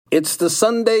It's the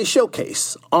Sunday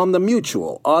Showcase on the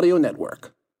Mutual Audio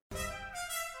Network.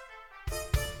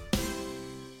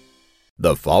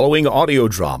 The following audio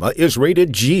drama is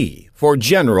rated G for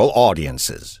general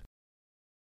audiences.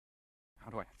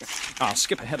 How do I... I'll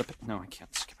skip ahead a bit. No, I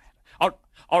can't skip ahead.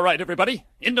 All right, everybody,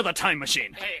 into the time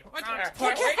machine. Hey, wait a minute.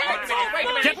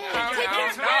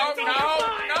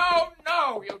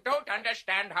 No. You don't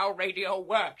understand how radio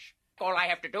works. All I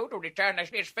have to do to return this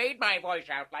is fade my voice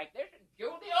out like this and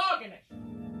cue the organist.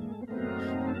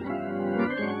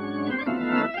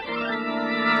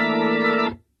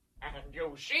 And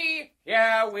you see,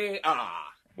 here we are.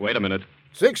 Wait a minute.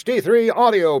 63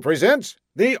 Audio presents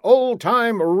the Old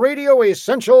Time Radio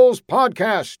Essentials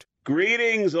Podcast.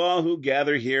 Greetings, all who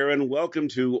gather here, and welcome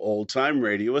to Old Time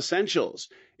Radio Essentials.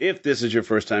 If this is your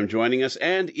first time joining us,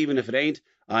 and even if it ain't,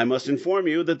 I must inform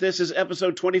you that this is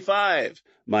episode 25.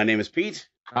 My name is Pete.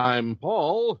 I'm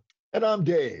Paul. And I'm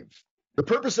Dave. The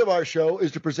purpose of our show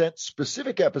is to present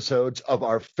specific episodes of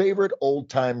our favorite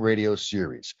old-time radio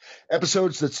series.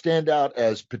 Episodes that stand out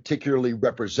as particularly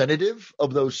representative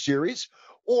of those series,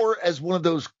 or as one of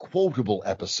those quotable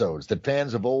episodes that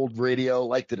fans of old radio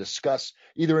like to discuss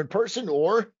either in person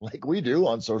or, like we do,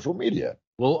 on social media.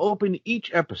 We'll open each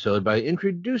episode by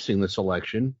introducing the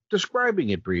selection, describing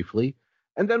it briefly,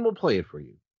 and then we'll play it for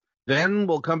you. Then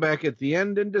we'll come back at the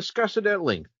end and discuss it at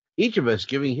length, each of us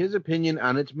giving his opinion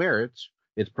on its merits,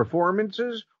 its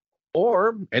performances,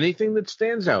 or anything that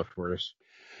stands out for us.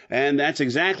 And that's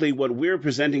exactly what we're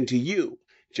presenting to you.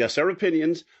 Just our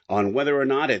opinions on whether or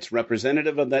not it's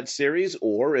representative of that series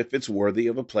or if it's worthy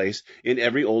of a place in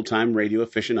every old-time radio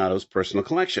aficionado's personal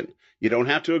collection. You don't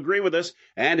have to agree with us,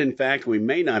 and in fact, we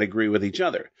may not agree with each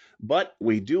other. But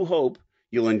we do hope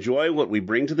you'll enjoy what we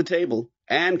bring to the table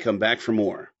and come back for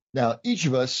more. Now, each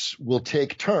of us will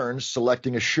take turns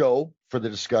selecting a show for the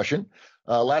discussion.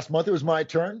 Last month, it was my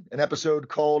turn, an episode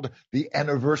called The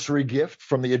Anniversary Gift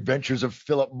from the Adventures of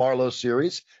Philip Marlowe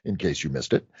series, in case you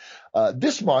missed it.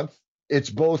 This month, it's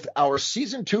both our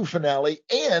season 2 finale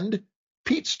and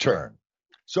Pete's turn.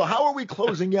 So how are we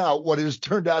closing out what has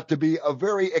turned out to be a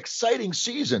very exciting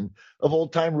season of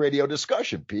old-time radio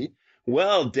discussion, Pete?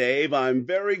 Well, Dave, I'm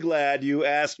very glad you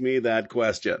asked me that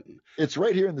question. It's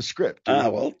right here in the script.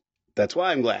 Well, that's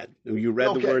why I'm glad. You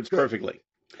read the words perfectly.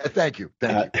 Thank you.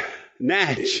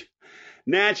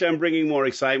 Natch, I'm bringing more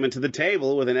excitement to the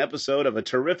table with an episode of a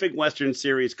terrific Western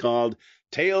series called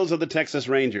Tales of the Texas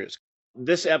Rangers.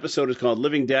 This episode is called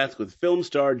Living Death, with film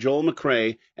star Joel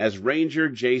McCrea as Ranger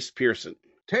Jace Pearson.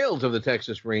 Tales of the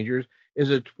Texas Rangers is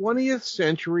a 20th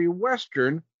century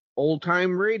Western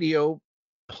old-time radio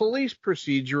police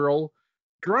procedural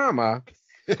drama,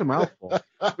 it's a mouthful,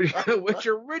 which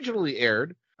originally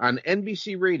aired on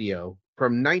NBC Radio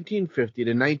from 1950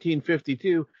 to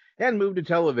 1952 and moved to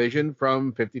television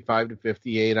from 55 to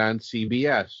 58 on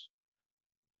CBS.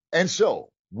 And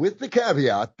so, with the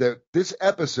caveat that this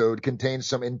episode contains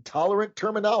some intolerant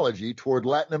terminology toward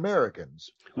Latin Americans,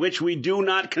 which we do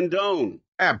not condone.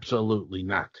 Absolutely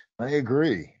not. I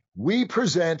agree. We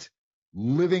present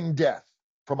Living Death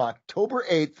from October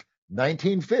 8th,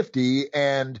 1950,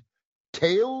 and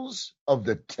Tales of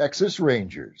the Texas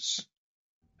Rangers.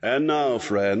 And now,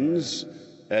 friends,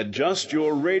 adjust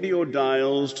your radio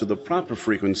dials to the proper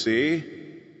frequency,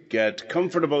 get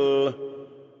comfortable,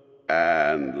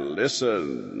 and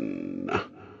listen.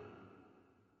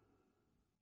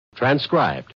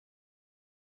 Transcribed.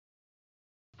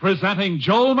 Presenting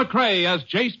Joel McCrea as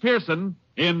Jace Pearson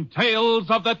in Tales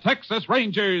of the Texas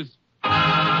Rangers.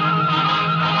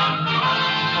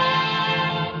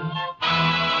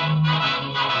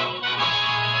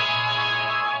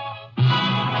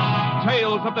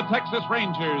 Tales of the Texas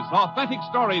Rangers, authentic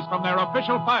stories from their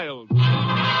official files.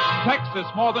 Texas,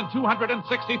 more than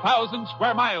 260,000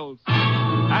 square miles.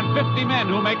 And 50 men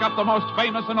who make up the most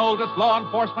famous and oldest law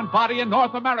enforcement body in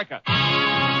North America.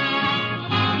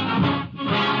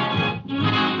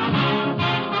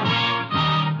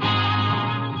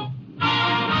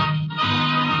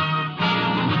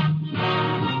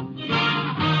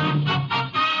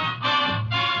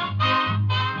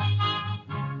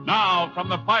 From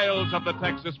the files of the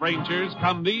Texas Rangers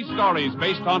come these stories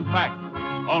based on fact.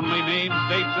 Only names,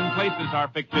 dates, and places are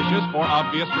fictitious for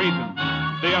obvious reasons.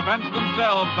 The events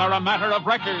themselves are a matter of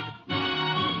record.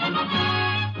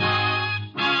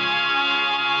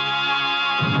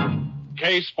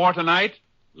 Case for tonight,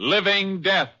 Living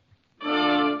Death.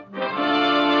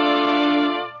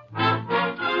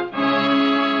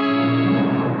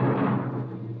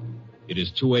 It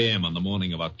is 2 a.m. on the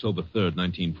morning of October 3rd,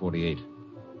 1948.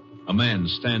 A man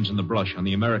stands in the brush on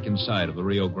the American side of the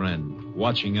Rio Grande,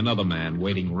 watching another man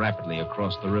wading rapidly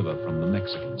across the river from the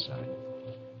Mexican side.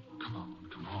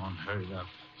 Come on, hurry up.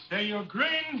 Senor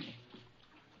Green?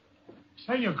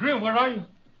 Senor Green, where are you?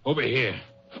 Over here.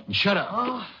 And shut up.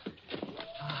 Oh.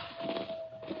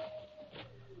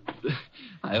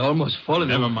 I almost fallen.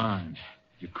 Never mind.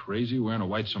 You crazy wearing a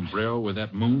white sombrero with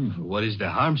that moon? What is the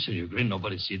harm, Senor Green?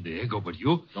 Nobody see the ego but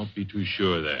you. Don't be too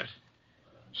sure of that.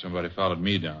 Somebody followed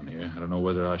me down here. I don't know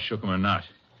whether I shook him or not.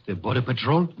 The border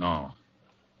patrol? No.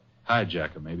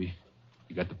 Hijacker, maybe.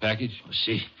 You got the package?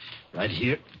 See, right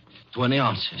here. 20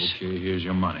 ounces. Okay, here's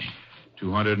your money.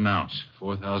 200 an ounce.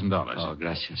 $4,000. Oh,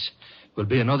 gracias. Will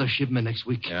be another shipment next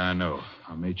week. Yeah, I know.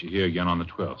 I'll meet you here again on the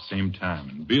 12th, same time.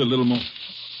 And be a little more...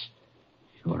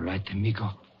 You all right, amigo?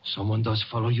 Someone does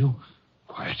follow you?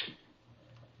 Quiet.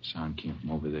 Sound came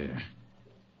from over there.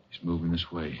 He's moving this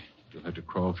way. You'll have to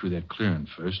crawl through that clearing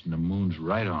first, and the moon's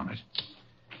right on it.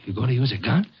 You going to use a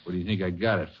gun? What do you think I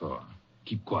got it for?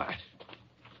 Keep quiet.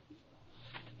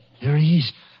 There he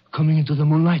is, coming into the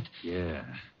moonlight. Yeah,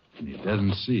 and he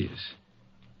doesn't see us.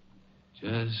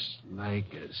 Just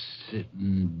like a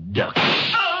sitting duck.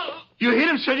 Oh! You hit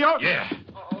him, senor? Yeah.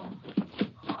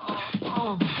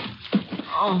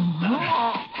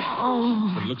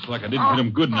 But it looks like I didn't hit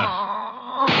him good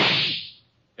enough.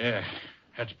 Yeah,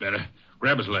 that's better.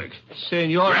 Grab his leg.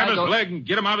 Senor, Grab his leg and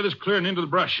get him out of this clearing into the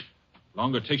brush. The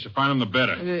longer it takes to find him, the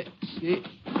better.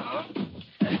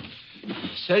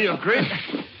 Senor Green,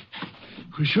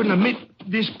 we shouldn't have met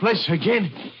this place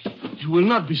again. It will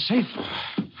not be safe.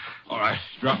 All right,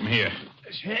 drop him here.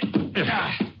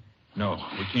 No,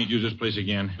 we can't use this place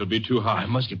again. It'll be too hot. I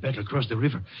must get back across the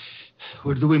river.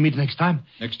 Where do we meet next time?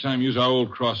 Next time, use our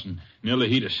old crossing near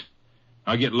Lajitas.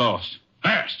 I'll get lost.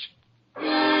 Fast!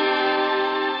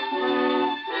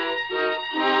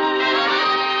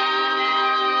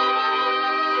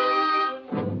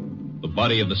 The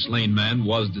body of the slain man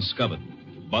was discovered,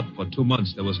 but for 2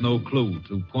 months there was no clue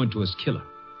to point to his killer.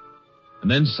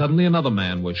 And then suddenly another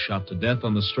man was shot to death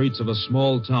on the streets of a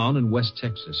small town in West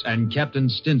Texas, and Captain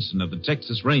Stinson of the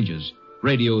Texas Rangers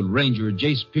radioed Ranger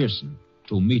Jace Pearson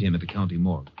to meet him at the county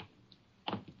morgue.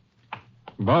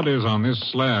 Body's on this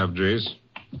slab, Jace.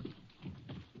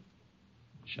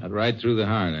 Shot right through the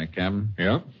heart, Captain?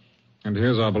 Yeah. And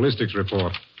here's our ballistics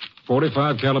report.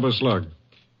 .45 caliber slug.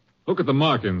 Look at the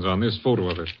markings on this photo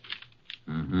of it.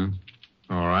 Uh-huh.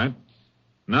 All right.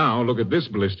 Now look at this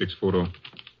ballistics photo.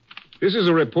 This is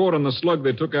a report on the slug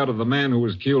they took out of the man who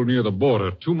was killed near the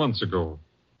border 2 months ago.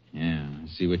 Yeah, I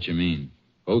see what you mean.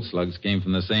 Both slugs came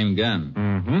from the same gun.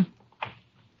 Mm-hmm.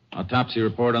 Autopsy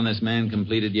report on this man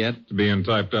completed yet? It's being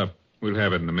typed up. We'll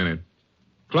have it in a minute.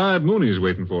 Clyde Mooney's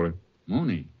waiting for it.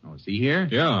 Mooney? Oh, is he here?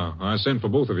 Yeah, I sent for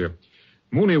both of you.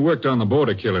 Mooney worked on the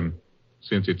border killing.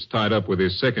 Since it's tied up with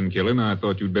his second killing, I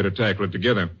thought you'd better tackle it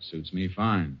together. Suits me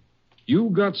fine.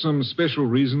 You got some special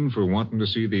reason for wanting to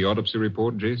see the autopsy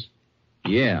report, Jace?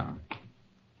 Yeah.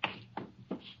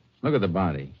 Look at the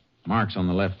body. Marks on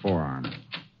the left forearm.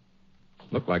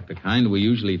 Look like the kind we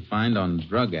usually find on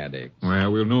drug addicts.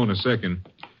 Well, we'll know in a second.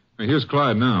 Now, here's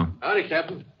Clyde now. Howdy,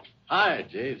 Captain. Hi,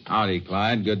 Jace. Howdy,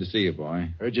 Clyde. Good to see you, boy.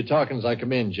 Heard you talking as I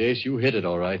come in, Jace. You hit it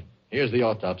all right. Here's the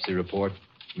autopsy report.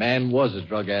 Man was a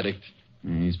drug addict.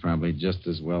 He's probably just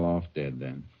as well off dead,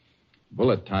 then.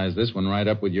 Bullet ties this one right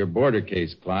up with your border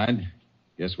case, Clyde.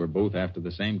 Guess we're both after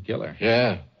the same killer.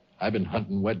 Yeah. I've been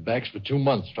hunting wetbacks for 2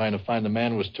 months trying to find the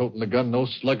man who was toting the gun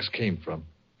those slugs came from.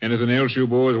 Anything else you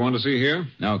boys want to see here?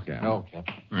 No, Captain. No,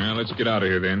 Captain. Well, let's get out of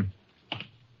here, then.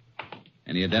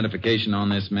 Any identification on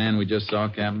this man we just saw,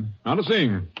 Captain? Not a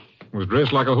thing. Was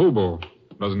dressed like a hobo.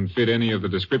 Doesn't fit any of the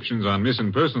descriptions on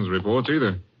missing persons reports,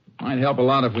 either. Might help a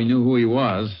lot if we knew who he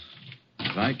was.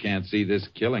 I can't see this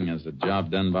killing as a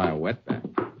job done by a wetback.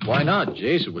 Why not,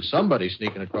 Jace? It was somebody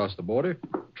sneaking across the border.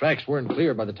 Tracks weren't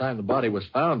clear by the time the body was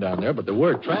found down there, but there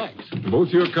were tracks. Both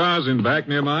your cars in back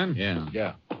near mine? Yeah.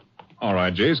 Yeah. All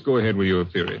right, Jace, go ahead with your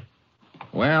theory.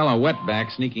 Well, a wetback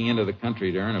sneaking into the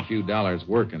country to earn a few dollars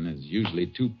working is usually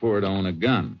too poor to own a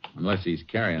gun, unless he's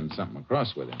carrying something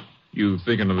across with him. You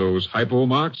thinking of those hypo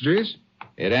marks, Jace?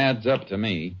 It adds up to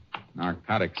me.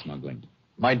 Narcotic smuggling.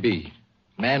 Might be.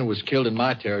 Man was killed in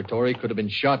my territory. Could have been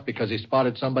shot because he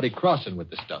spotted somebody crossing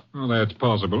with the stuff. Well, that's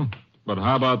possible. But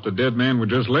how about the dead man we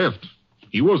just left?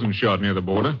 He wasn't shot near the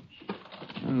border.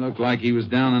 It looked like he was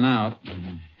down and out.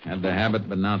 Had the habit,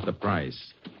 but not the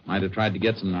price. Might have tried to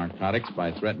get some narcotics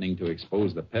by threatening to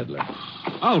expose the peddler.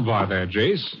 I'll buy that,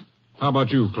 Jace. How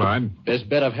about you, Clyde? Best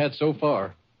bet I've had so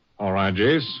far. All right,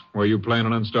 Jace. Where you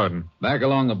planning on starting? Back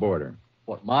along the border.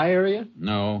 What, my area?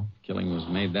 No. Killing was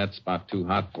made that spot too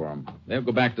hot for them. They'll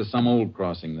go back to some old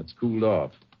crossing that's cooled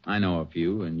off. I know a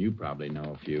few, and you probably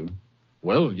know a few.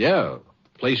 Well, yeah.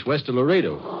 Place west of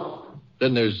Laredo.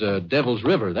 Then there's Devil's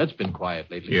River. That's been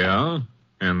quiet lately. Yeah,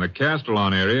 and the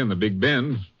Castellon area and the Big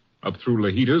Bend, up through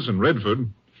Lajitas and Redford.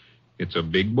 It's a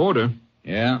big border.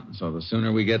 Yeah, so the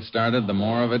sooner we get started, the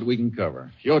more of it we can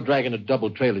cover. If you're dragging a double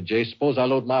trailer, Jay, suppose I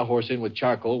load my horse in with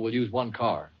charcoal. We'll use one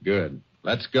car. Good.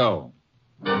 Let's go.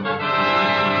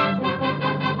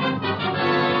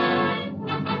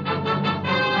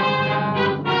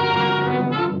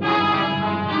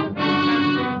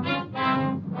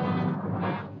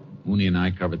 Mooney and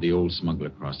I covered the old smuggler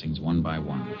crossings one by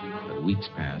one. But weeks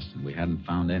passed, and we hadn't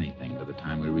found anything by the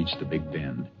time we reached the Big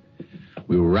Bend.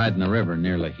 We were riding the river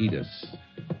near Lajitas.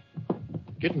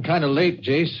 Getting kind of late,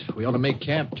 Jace. We ought to make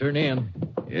camp, turn in.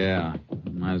 Yeah,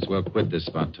 might as well quit this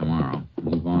spot tomorrow.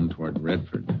 Move on toward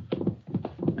Redford.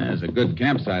 There's a good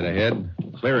campsite ahead,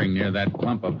 clearing near that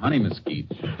clump of honey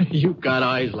mesquite. You've got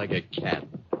eyes like a cat.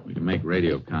 We can make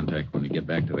radio contact when we get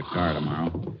back to the car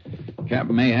tomorrow.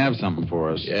 Captain may have something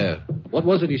for us. Yeah. What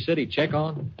was it he said he'd check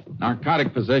on?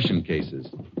 Narcotic possession cases.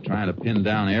 Trying to pin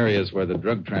down areas where the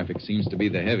drug traffic seems to be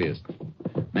the heaviest.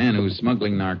 Man who's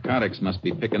smuggling narcotics must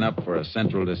be picking up for a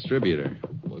central distributor.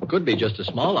 Well, it could be just a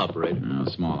small operator. No,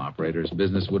 small operators'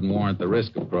 business wouldn't warrant the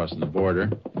risk of crossing the border.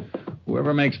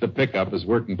 Whoever makes the pickup is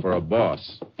working for a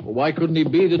boss. Well, why couldn't he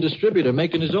be the distributor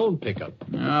making his own pickup?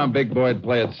 No, big boy'd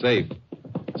play it safe.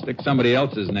 Stick somebody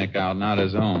else's neck out, not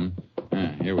his own.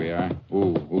 Here we are.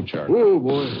 Ooh, charcoal. Ooh,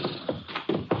 boy.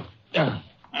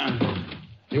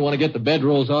 You want to get the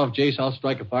bedrolls off, Jace? I'll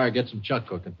strike a fire, get some chuck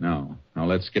cooking. No,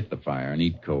 let's skip the fire and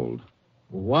eat cold.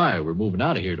 Why? We're moving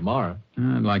out of here tomorrow.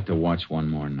 I'd like to watch one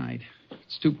more night.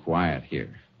 It's too quiet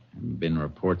here. Haven't been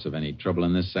reports of any trouble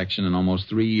in this section in almost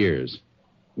 3 years.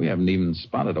 We haven't even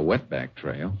spotted a wetback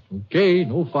trail. Okay,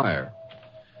 no fire.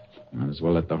 Might as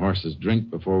well let the horses drink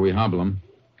before we hobble them.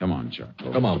 Come on,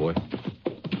 Charcoal. Come on, boy.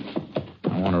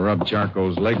 I want to rub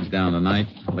Charcoal's legs down tonight.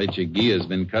 Lechuguilla's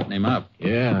been cutting him up.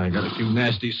 Yeah, I got a few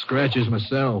nasty scratches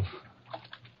myself.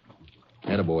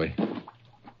 Attaboy.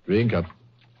 Drink up.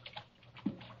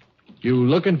 You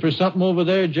looking for something over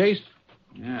there, Jace?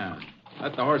 Yeah.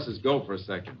 Let the horses go for a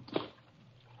second.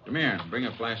 Come here. Bring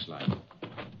a flashlight.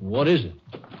 What is it?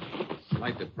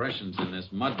 Slight depressions in this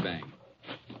mud bank.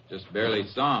 Just barely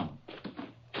saw 'em.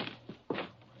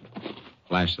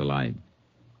 Flash the light.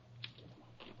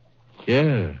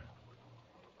 Yeah.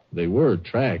 They were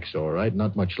tracks, all right.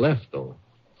 Not much left, though.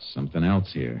 Something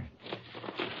else here.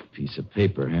 Piece of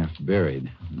paper half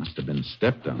buried. Must have been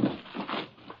stepped on.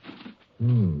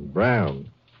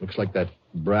 Brown. Looks like that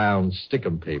brown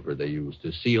stickum paper they use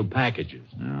to seal packages.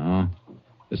 No.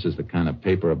 This is the kind of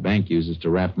paper a bank uses to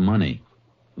wrap money.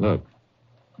 Look.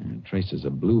 There are traces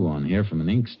of blue on here from an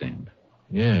ink stamp.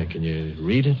 Yeah, can you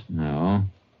read it? No.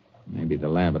 Maybe the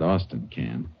lab at Austin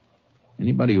can.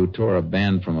 Anybody who tore a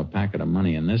band from a packet of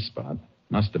money in this spot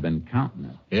must have been counting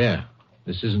it. Yeah.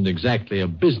 This isn't exactly a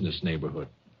business neighborhood.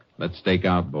 Let's stake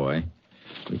out, boy.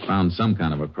 We found some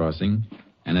kind of a crossing,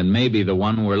 and it may be the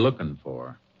one we're looking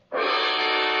for.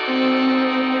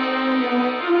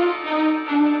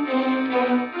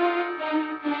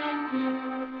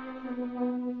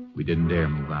 We didn't dare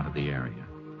move out of the area.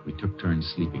 We took turns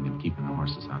sleeping and keeping the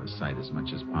horses out of sight as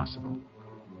much as possible.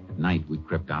 At night, we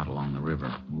crept out along the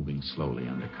river, moving slowly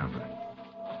under cover.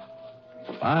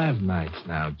 5 nights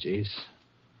now, Jace.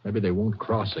 Maybe they won't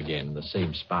cross again in the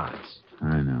same spots.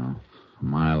 I know. A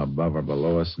mile above or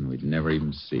below us, and we'd never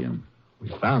even see them. We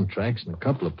found tracks in a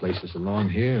couple of places along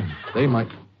here. They might...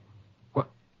 What?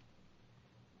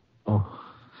 Oh.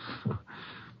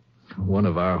 One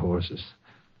of our horses.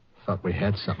 Thought we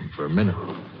had something for a minute.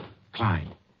 Clyde,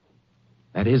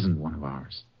 that isn't one of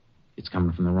ours. It's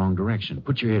coming from the wrong direction.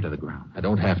 Put your ear to the ground. I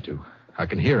don't have to. I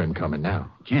can hear him coming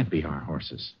now. Can't be our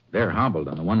horses. They're hobbled,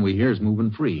 and the one we hear is moving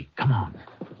free. Come on.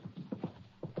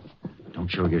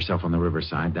 Don't show yourself on the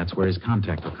riverside. That's where his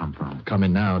contact will come from.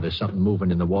 Coming now. There's something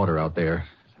moving in the water out there.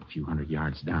 A few hundred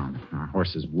yards down. Our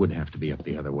horses would have to be up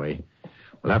the other way.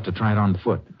 We'll have to try it on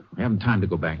foot. We haven't time to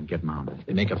go back and get mounted.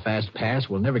 They make a fast pass.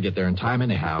 We'll never get there in time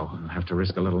anyhow. We'll have to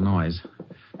risk a little noise.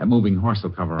 That moving horse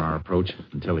will cover our approach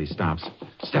until he stops.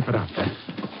 Step it up.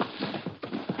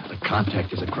 The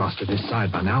contact is across to this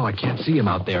side by now. I can't see him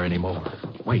out there anymore.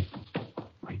 Wait.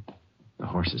 The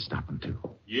horse is stopping, too.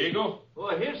 Diego?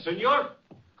 Oh, here, senor.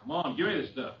 Come on, give me the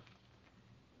stuff.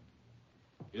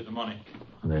 Here's the money.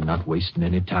 They're not wasting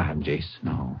any time, Jace.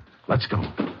 No. Let's go.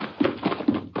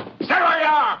 Stay where you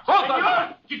are! Hold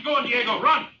on! Keep going, Diego.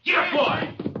 Run! Get up,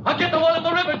 boy! I'll get the one in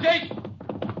the river, Jace.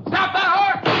 Stop that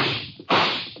horse!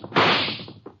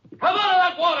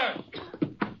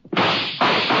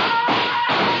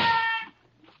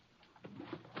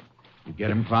 Get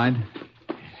him, Clyde?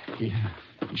 He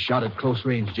shot at close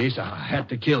range, Jace. I had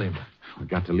to kill him. We've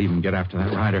got to leave him get after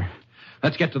that rider.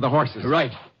 Let's get to the horses.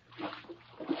 Right.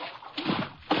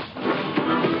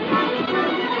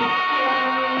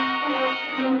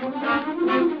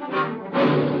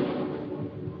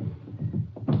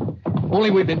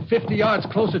 Only we've been 50 yards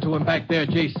closer to him back there,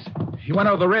 Jace. He went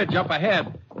over the ridge up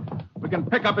ahead. We can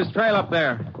pick up his trail up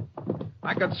there.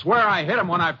 I could swear I hit him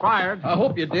when I fired. I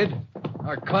hope you did.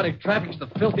 Narcotic traffic's the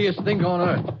filthiest thing on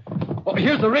earth. Oh,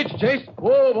 here's the ridge, Jace.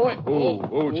 Whoa, boy.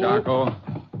 Whoa, Charcoal.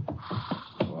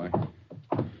 Boy.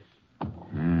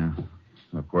 Yeah,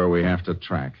 look where we have to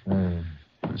track.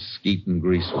 Mesquite and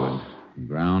Greasewood.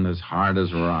 Ground as hard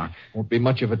as rock. Won't be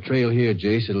much of a trail here,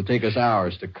 Jace. It'll take us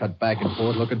hours to cut back and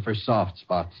forth looking for soft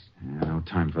spots. Yeah, no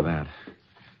time for that.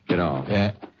 Get off.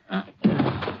 Yeah.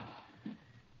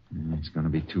 It's going to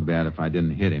be too bad if I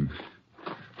didn't hit him.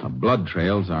 A blood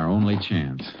trail's our only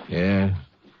chance. Yeah.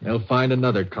 They'll find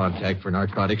another contact for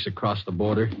narcotics across the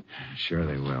border. Sure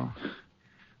they will.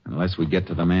 Unless we get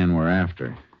to the man we're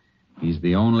after. He's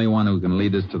the only one who can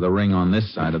lead us to the ring on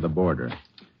this side of the border.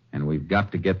 And we've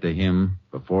got to get to him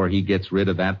before he gets rid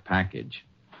of that package.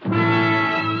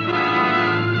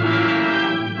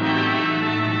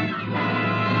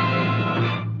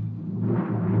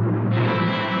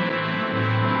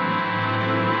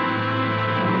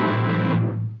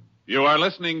 You are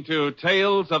listening to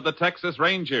Tales of the Texas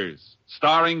Rangers,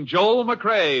 starring Joel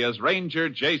McCrea as Ranger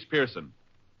Jace Pearson.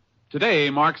 Today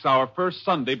marks our first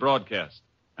Sunday broadcast,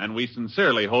 and we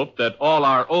sincerely hope that all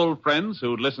our old friends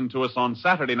who listened to us on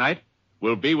Saturday night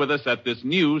will be with us at this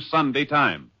new Sunday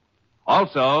time.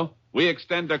 Also, we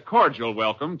extend a cordial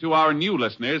welcome to our new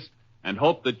listeners and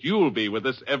hope that you'll be with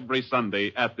us every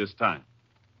Sunday at this time.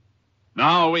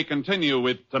 Now we continue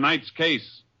with tonight's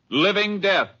case, Living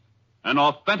Death, an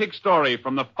authentic story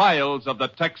from the files of the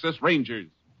Texas Rangers.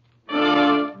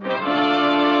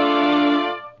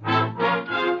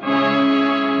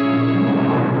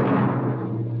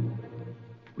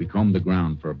 We combed the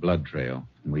ground for a blood trail,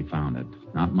 and we found it.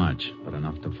 Not much, but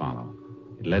enough to follow.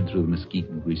 It led through Mesquite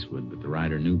and Greasewood, but the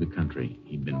rider knew the country.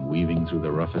 He'd been weaving through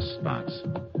the roughest spots.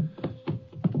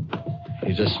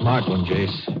 He's a smart one,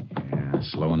 Jace. Yeah,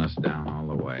 slowing us down all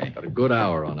the way. Got a good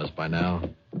hour on us by now.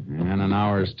 And an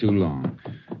hour is too long.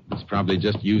 He's probably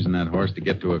just using that horse to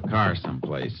get to a car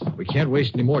someplace. We can't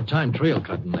waste any more time trail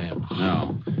cutting them.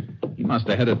 No. He must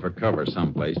have headed for cover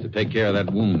someplace to take care of that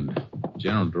wound.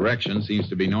 General direction seems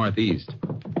to be northeast.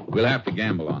 We'll have to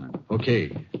gamble on it.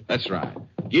 Okay. Let's ride.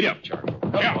 Get up, Charlie.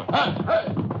 Yeah.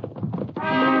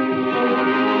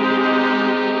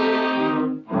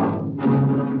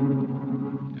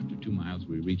 After 2 miles,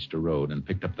 we reached a road and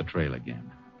picked up the trail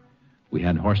again. We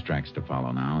had horse tracks to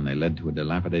follow now, and they led to a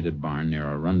dilapidated barn near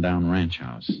a rundown ranch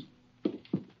house.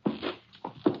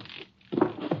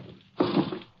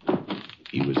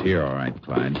 He was here, all right,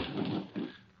 Clyde.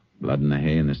 Blood in the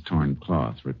hay and this torn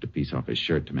cloth. Ripped a piece off his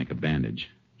shirt to make a bandage.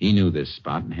 He knew this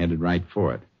spot and headed right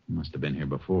for it. He must have been here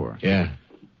before. Yeah,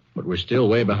 but we're still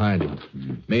way behind him.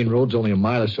 Main road's only a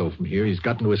mile or so from here. He's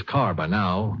gotten to his car by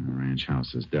now. The ranch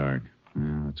house is dark.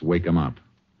 Well, let's wake him up.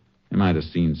 They might have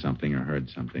seen something or heard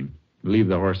something. Leave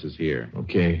the horses here.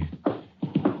 Okay.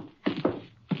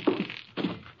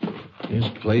 This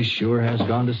place sure has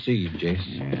gone to seed, Jace.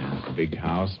 Yeah, it's a big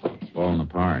house, falling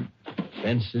apart.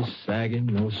 Fences sagging,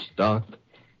 no stock.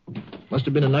 Must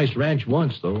have been a nice ranch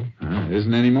once, though. It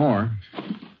isn't anymore. A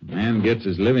man gets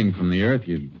his living from the earth,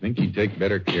 you'd think he'd take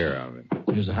better care of it.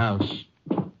 Here's the house.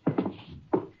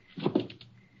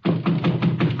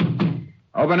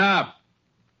 Open up.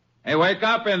 Hey, wake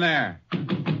up in there.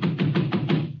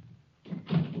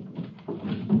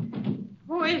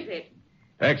 Who is it?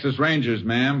 Texas Rangers,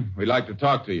 ma'am. We'd like to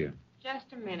talk to you.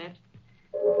 Just a minute.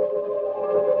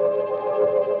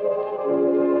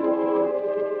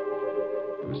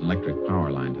 There was an electric power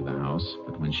line to the house,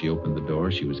 but when she opened the door,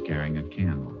 she was carrying a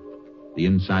candle. The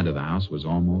inside of the house was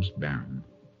almost barren.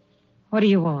 What do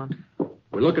you want?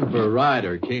 We're looking for a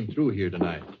rider. Came through here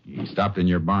tonight. He stopped in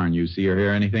your barn. You see or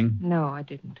hear anything? No, I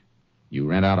didn't. You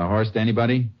rent out a horse to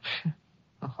anybody?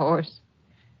 A horse?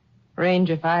 Range,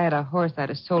 if I had a horse, I'd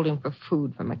have sold him for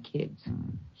food for my kids.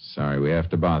 Sorry we have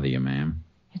to bother you, ma'am.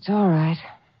 It's all right.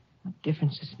 What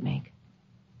difference does it make?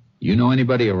 You know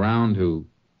anybody around who...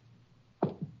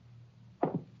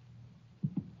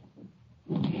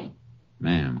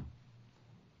 Ma'am,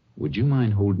 would you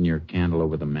mind holding your candle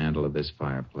over the mantel of this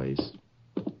fireplace?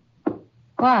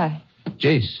 Why?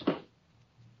 Jace,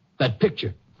 that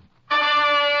picture. The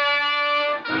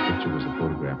picture was a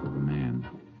photograph of a man.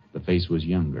 The face was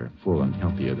younger, full and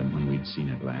healthier than when we'd seen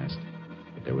it last.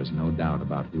 But there was no doubt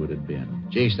about who it had been.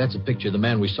 Jace, that's a picture of the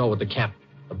man we saw with the cap,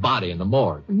 the body in the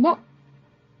morgue. Oh,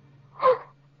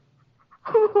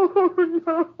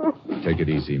 no. Take it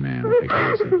easy, man. Take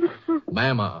it easy.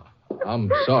 Ma'am, I'm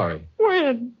sorry.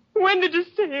 When? When did you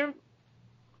see him?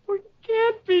 Oh, he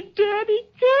can't be dead. He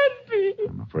can't be.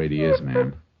 I'm afraid he is,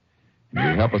 ma'am. And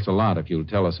you'll help us a lot if you'll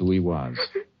tell us who he was.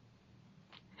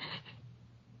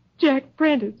 Jack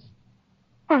Prentice.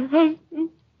 My husband.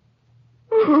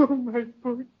 Oh, my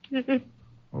poor kid.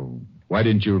 Oh, why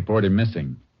didn't you report him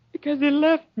missing? Because he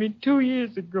left me 2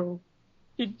 years ago.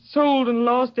 He'd sold and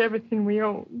lost everything we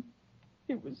owned.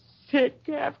 He was sick,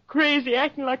 half crazy,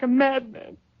 acting like a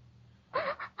madman.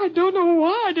 I don't know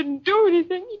why I didn't do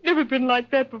anything. He'd never been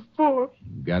like that before.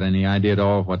 Got any idea at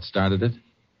all what started it?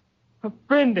 A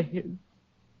friend of his.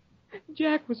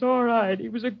 Jack was all right. He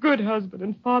was a good husband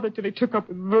and father till he took up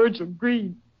with Virgil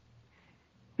Green.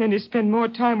 Then he spent more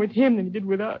time with him than he did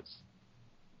with us.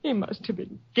 He must have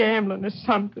been gambling or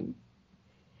something.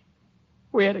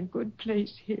 We had a good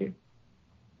place here.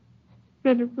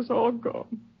 Then it was all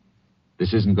gone.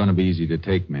 This isn't going to be easy to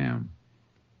take, ma'am.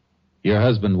 Your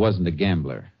husband wasn't a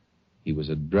gambler. He was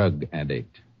a drug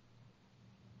addict.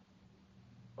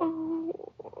 Oh,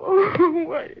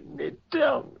 why didn't he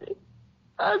tell me?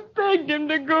 I begged him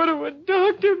to go to a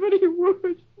doctor, but he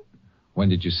wouldn't. When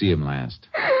did you see him last?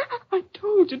 I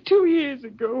told you 2 years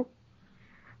ago.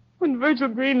 When Virgil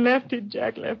Green left him,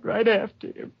 Jack left right after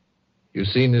him. You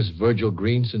seen this Virgil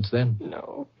Green since then?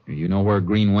 No. You know where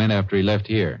Green went after he left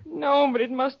here? No, but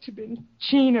it must have been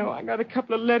Chino. I got a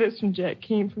couple of letters from Jack,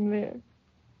 came from there.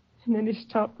 And then he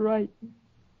stopped writing.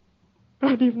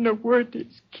 Not even a word to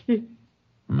his kid.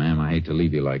 Ma'am, I hate to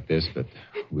leave you like this, but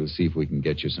we'll see if we can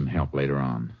get you some help later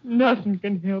on. Nothing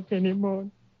can help anymore.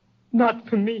 Not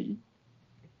for me.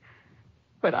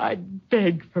 But I'd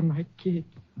beg for my kid.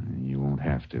 You won't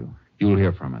have to. You'll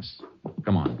hear from us.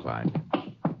 Come on, Clyde.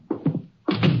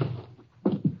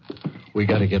 We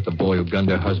got to get the boy who gunned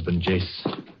her husband,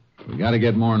 Jace. We got to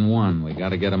get more than one. We got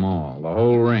to get them all. The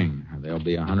whole ring. There'll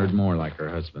be 100 more like her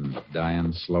husband,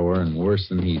 dying slower and worse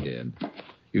than he did.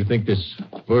 You think this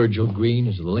Virgil Green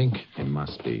is the link? It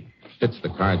must be. Fits the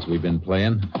cards we've been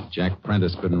playing. Jack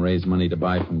Prentice couldn't raise money to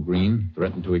buy from Green,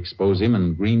 threatened to expose him,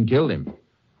 and Green killed him.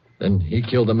 Then he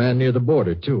killed a man near the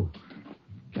border, too.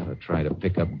 Got to try to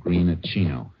pick up Green at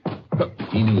Chino.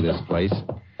 He knew this place.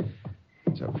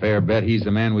 It's a fair bet he's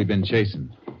the man we've been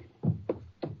chasing.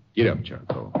 Get up,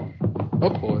 Charcoal. Oh,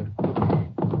 boy.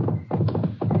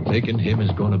 Taking him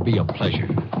is going to be a pleasure.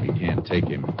 We can't take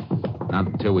him. Not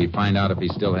until we find out if he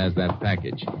still has that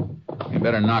package. We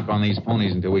better knock on these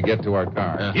ponies until we get to our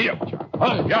car. Get up,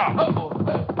 Charcoal. Yeah.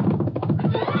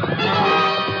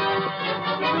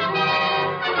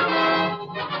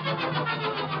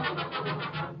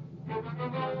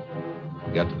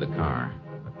 We got to the car.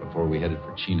 But before we headed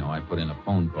for Chino, I put in a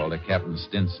phone call to Captain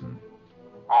Stinson.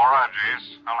 All right,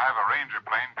 Jace. I'll have a Ranger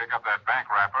plane pick up that bank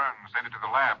wrapper and send it to the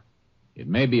lab. It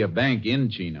may be a bank in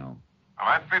Chino. Well,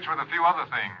 that fits with a few other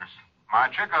things. My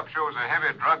checkup shows a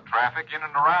heavy drug traffic in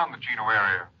and around the Chino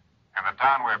area. And the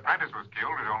town where Prentice was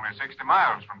killed is only 60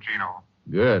 miles from Chino.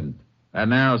 Good. That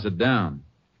narrows it down.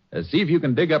 See if you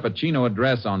can dig up a Chino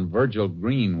address on Virgil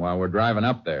Green while we're driving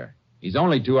up there. He's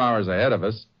only 2 hours ahead of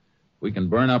us. We can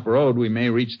burn up road. We may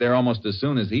reach there almost as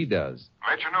soon as he does.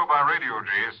 Let you know by radio,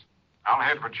 Jace. I'll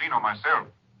head for Chino myself.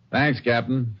 Thanks,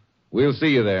 Captain. We'll see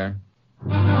you there. We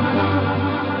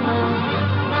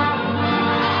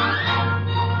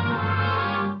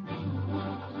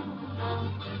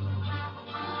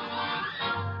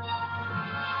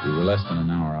were less than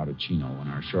an hour out of Chino when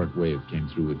our short wave came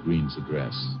through with Green's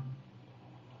address.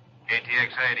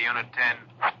 KTXA to Unit 10.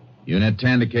 Unit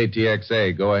 10 to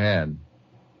KTXA. Go ahead.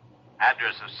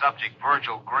 Address of subject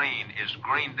Virgil Green is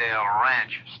Greendale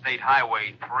Ranch, State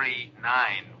Highway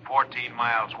 39, 14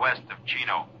 miles west of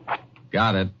Chino.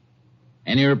 Got it.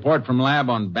 Any report from lab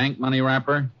on bank money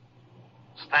wrapper?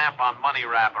 Stamp on money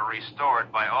wrapper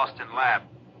restored by Austin Lab.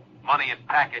 Money and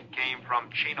packet came from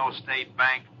Chino State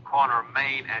Bank, corner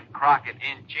Main and Crockett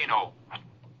in Chino.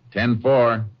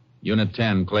 10-4. Unit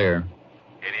 10, clear.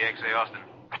 KTXA, Austin.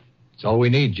 That's all we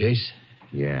need, Jace.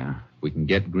 Yeah. We can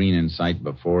get Green in sight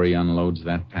before he unloads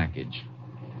that package.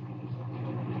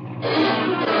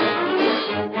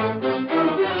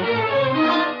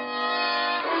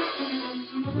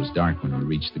 It was dark when we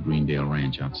reached the Greendale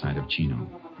Ranch outside of Chino.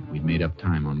 We'd made up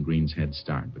time on Green's head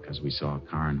start because we saw a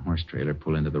car and horse trailer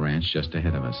pull into the ranch just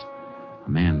ahead of us. A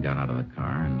man got out of the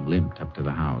car and limped up to the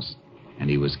house, and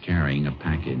he was carrying a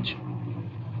package.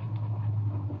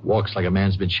 Walks like a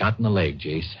man's been shot in the leg,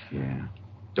 Jace. Yeah.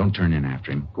 Don't turn in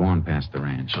after him. Go on past the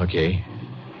ranch. Okay.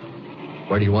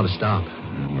 Where do you want to stop?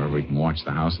 Where we can watch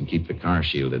the house and keep the car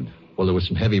shielded. Well, there was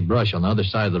some heavy brush on the other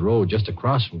side of the road just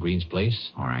across from Green's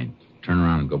place. All right. Turn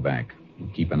around and go back. We'll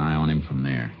keep an eye on him from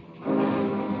there.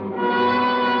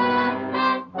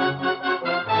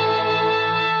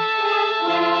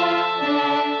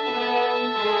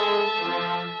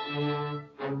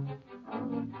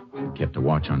 We kept a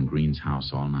watch on Green's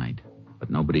house all night, but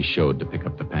nobody showed to pick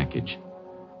up the package.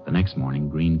 The next morning,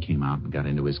 Green came out and got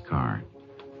into his car.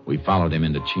 We followed him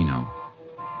into Chino.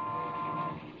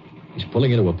 He's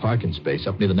pulling into a parking space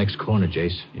up near the next corner,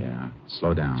 Jace. Yeah,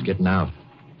 slow down. He's getting out.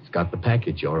 He's got the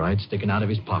package, all right, sticking out of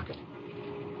his pocket.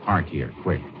 Park here,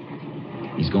 quick.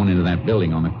 He's going into that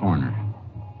building on the corner.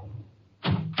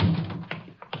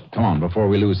 Come on, before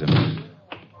we lose him.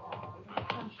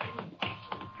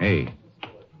 Hey,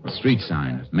 the street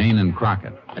sign, Main and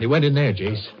Crockett. And he went in there,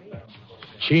 Jace.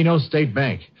 Chino State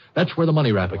Bank. That's where the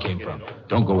money wrapper came from.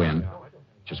 Don't go in.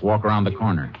 Just walk around the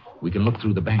corner. We can look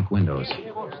through the bank windows.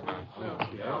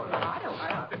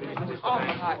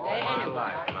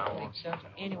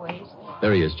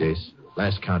 There he is, Jace.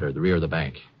 Last counter, the rear of the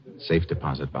bank. Safe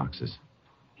deposit boxes.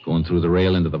 Going through the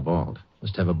rail into the vault.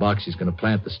 Must have a box he's going to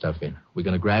plant the stuff in. We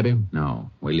going to grab him? No,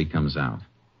 wait till he comes out.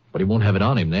 But he won't have it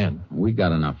on him then. We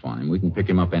got enough on him. We can pick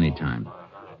him up any time.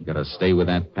 We got to stay with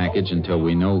that package until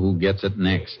we know who gets it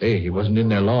next. Hey, he wasn't in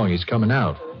there long. He's coming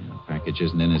out. The package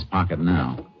isn't in his pocket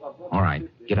now. All right,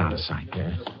 get out of sight.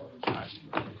 Yeah.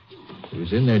 He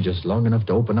was in there just long enough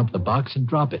to open up the box and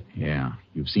drop it. Yeah,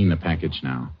 you've seen the package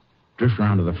now. Drift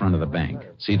around to the front of the bank.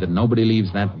 See that nobody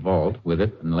leaves that vault with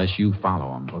it unless you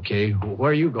follow him. Okay,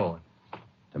 where are you going?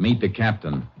 To meet the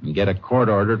captain and get a court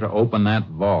order to open that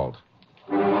vault.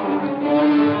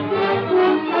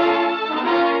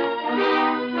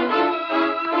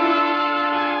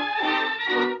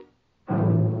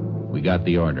 We got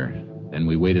the order. Then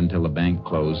we waited until the bank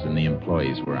closed and the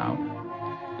employees were out.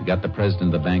 We got the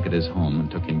president of the bank at his home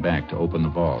and took him back to open the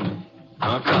vault.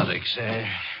 Narcotics,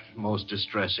 most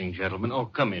distressing, gentlemen. Oh,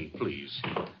 come in, please.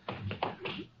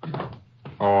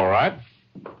 All right.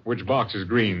 Which box is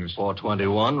Green's?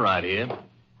 421, right here.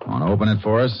 Want to open it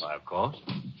for us? Why, of course.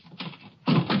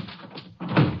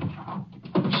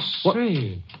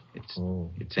 Say.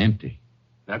 It's empty.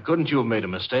 Now, couldn't you have made a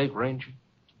mistake, Ranger?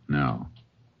 No.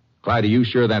 Clyde, are you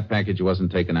sure that package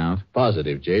wasn't taken out?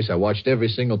 Positive, Jace. I watched every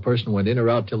single person who went in or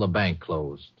out till the bank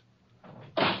closed.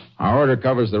 Our order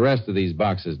covers the rest of these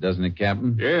boxes, doesn't it,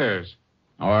 Captain? Yes.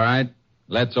 All right.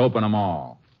 Let's open them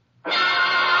all.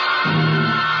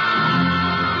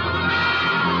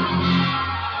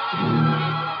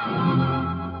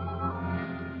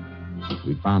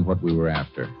 We found what we were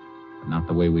after, but not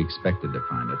the way we expected to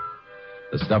find it.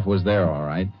 The stuff was there, all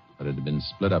right, but it had been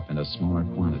split up into smaller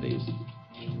quantities.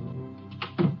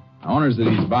 The owners of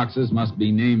these boxes must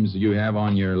be names you have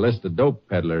on your list of dope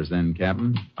peddlers, then,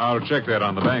 Captain. I'll check that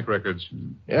on the bank records.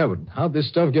 Yeah, but how'd this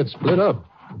stuff get split up?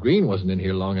 Green wasn't in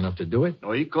here long enough to do it.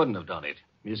 No, he couldn't have done it.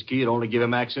 His key would only give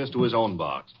him access to his own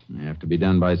box. They have to be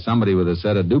done by somebody with a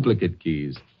set of duplicate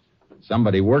keys.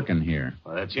 Somebody working here.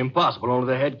 Well, that's impossible.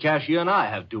 Only the head cashier and I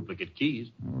have duplicate keys.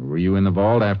 Were you in the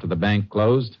vault after the bank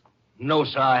closed? No,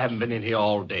 sir, I haven't been in here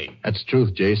all day. That's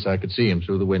truth, Jace. I could see him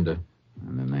through the window.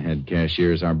 And then the head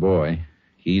cashier's our boy.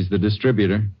 He's the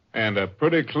distributor. And a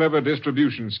pretty clever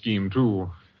distribution scheme, too.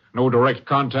 No direct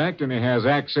contact, and he has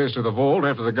access to the vault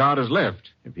after the guard has left.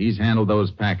 If he's handled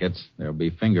those packets, there'll be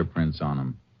fingerprints on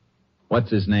them. What's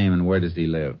his name and where does he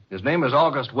live? His name is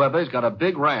August Weber. He's got a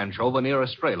big ranch over near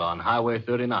Estrella on Highway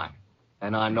 39.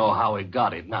 And I know how he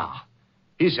got it now.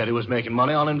 He said he was making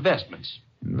money on investments.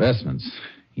 Investments?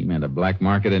 He meant a black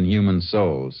market in human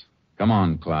souls. Come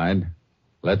on, Clyde.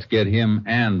 Let's get him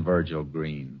and Virgil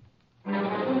Green. We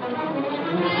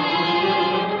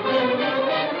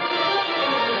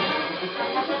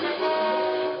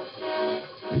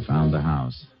found the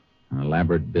house. An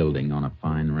elaborate building on a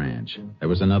fine ranch. There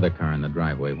was another car in the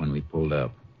driveway when we pulled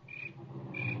up.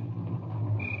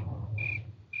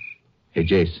 Hey,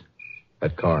 Jace.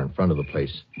 That car in front of the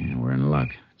place. Yeah, we're in luck.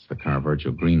 It's the car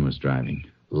Virgil Green was driving.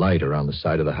 Light around the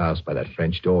side of the house by that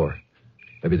French door.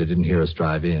 Maybe they didn't hear us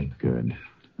drive in. Good.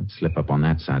 Let's slip up on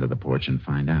that side of the porch and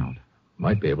find out.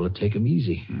 Might be able to take him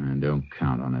easy. Don't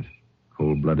count on it.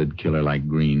 Cold-blooded killer like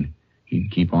Green. He'd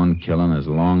keep on killing as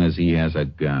long as he has a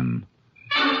gun.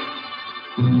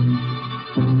 We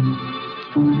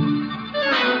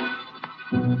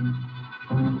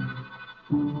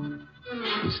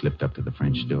slipped up to the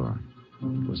French door.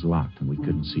 It was locked and we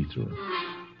couldn't see through it.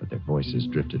 But their voices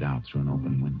drifted out through an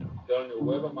open window. I'm telling you,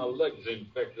 Weber, my leg's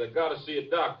infected. I gotta see a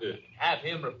doctor. Have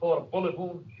him report a bullet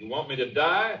wound? You want me to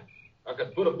die? I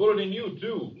could put a bullet in you,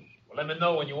 too. Well, let me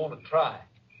know when you want to try.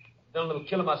 I've done a little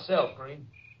killing myself, Green.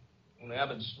 Only I've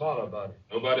been smarter about it.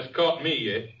 Nobody's caught me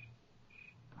yet.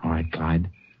 All right, Clyde.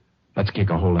 Let's kick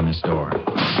a hole in this door. All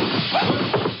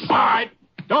right.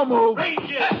 Don't move.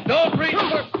 Ranger! Don't breathe.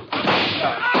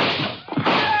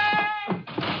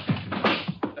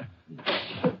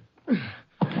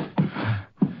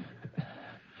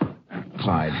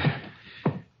 Clyde,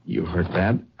 you hurt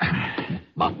bad?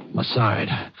 My side.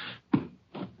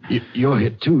 You're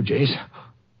hit too, Jace.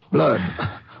 Blood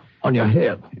on your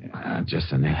head. Yeah,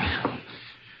 just a nick.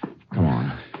 Come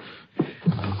on.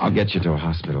 I'll get you to a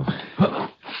hospital.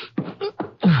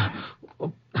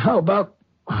 How about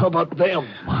them?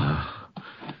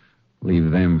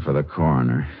 Leave them for the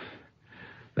coroner.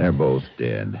 They're both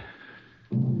dead.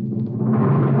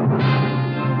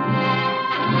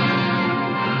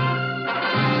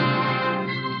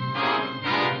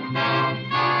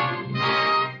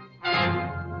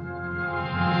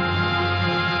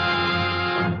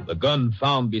 The gun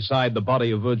found beside the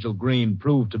body of Virgil Green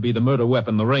proved to be the murder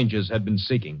weapon the Rangers had been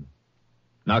seeking.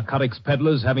 Narcotics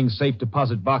peddlers having safe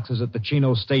deposit boxes at the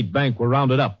Chino State Bank were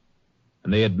rounded up,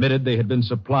 and they admitted they had been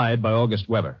supplied by August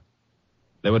Weber.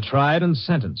 They were tried and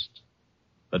sentenced.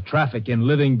 The traffic in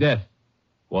living death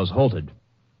was halted.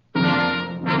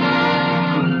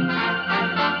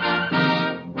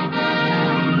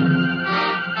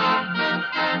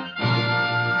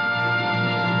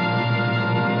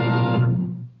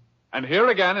 And here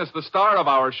again is the star of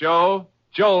our show,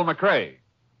 Joel McCrea.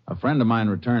 A friend of mine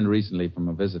returned recently from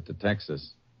a visit to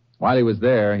Texas. While he was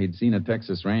there, he'd seen a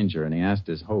Texas Ranger, and he asked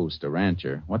his host, a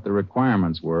rancher, what the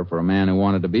requirements were for a man who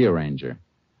wanted to be a ranger.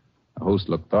 The host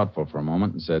looked thoughtful for a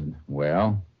moment and said,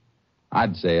 well,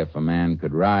 I'd say if a man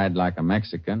could ride like a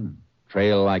Mexican,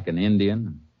 trail like an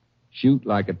Indian, shoot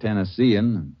like a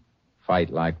Tennessean, and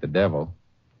fight like the devil,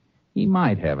 he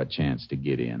might have a chance to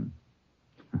get in.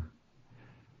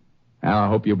 Well, I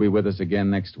hope you'll be with us again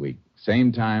next week.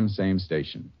 Same time, same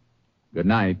station. Good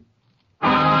night.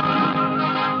 Next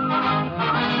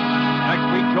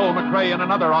week, Joel McCrea in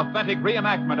another authentic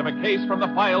reenactment of a case from the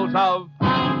files of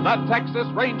the Texas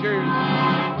Rangers.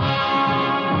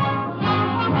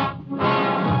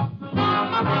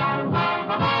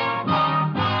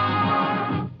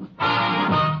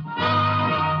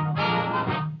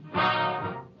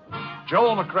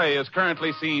 Joel McCrea is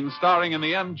currently seen starring in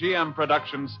the MGM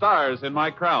production Stars in My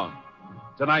Crown.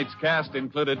 Tonight's cast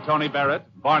included Tony Barrett,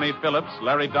 Barney Phillips,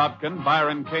 Larry Dobkin,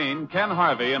 Byron Kane, Ken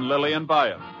Harvey, and Lillian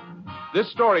Byam. This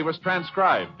story was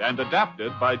transcribed and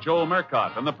adapted by Joel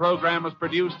Murcott, and the program was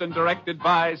produced and directed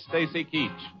by Stacy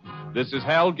Keach. This is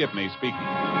Hal Gibney speaking.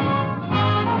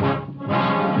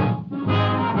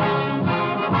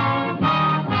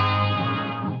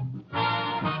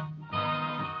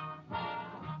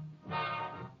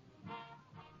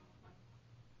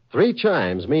 3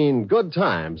 chimes mean good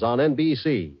times on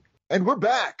NBC. And we're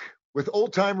back with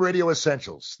Old Time Radio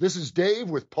Essentials. This is Dave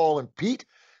with Paul and Pete.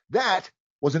 That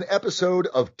was an episode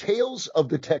of Tales of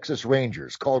the Texas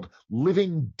Rangers called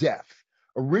Living Death,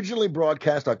 originally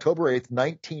broadcast October 8th,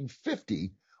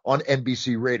 1950 on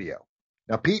NBC Radio.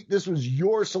 Now, Pete, this was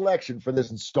your selection for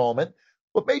this installment.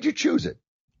 What made you choose it?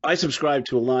 I subscribe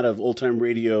to a lot of old-time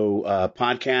radio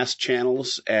podcast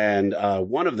channels, and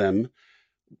one of them,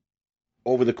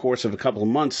 over the course of a couple of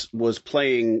months, was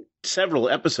playing several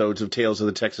episodes of Tales of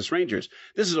the Texas Rangers.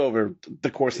 This is over the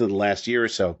course of the last year or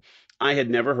so. I had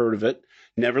never heard of it,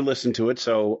 never listened to it,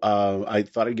 so I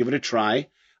thought I'd give it a try.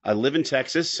 I live in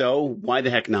Texas, so why the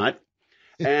heck not?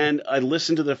 And I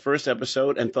listened to the first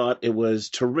episode and thought it was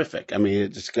terrific. I mean,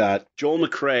 it's got Joel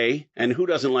McCrea, and who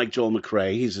doesn't like Joel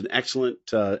McCrea? He's an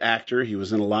excellent actor. He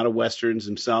was in a lot of Westerns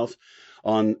himself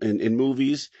in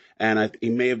movies, and he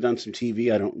may have done some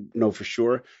TV. I don't know for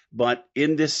sure. But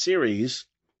in this series,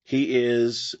 he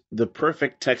is the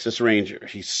perfect Texas Ranger.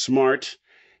 He's smart.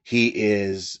 He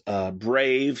is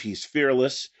brave. He's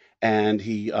fearless, and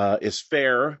he is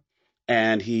fair,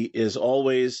 and he is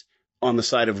always on the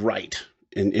side of right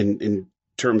in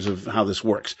terms of how this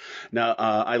works. Now,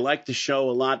 I like the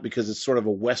show a lot because it's sort of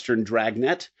a Western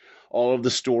dragnet. All of the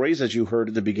stories, as you heard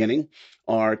at the beginning,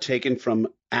 are taken from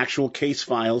actual case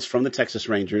files from the Texas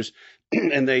Rangers,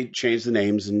 and they change the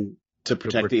names and to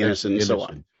protect the innocent and so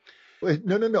on. Wait,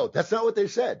 no. That's not what they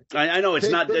said. I know it's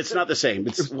not the same.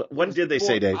 What did they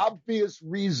say, Dave? Obvious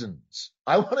reasons.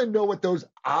 I want to know what those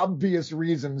obvious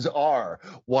reasons are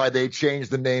why they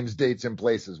changed the names, dates, and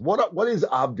places. What is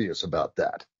obvious about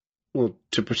that? Well,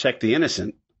 to protect the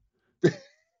innocent.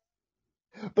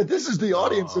 But this is the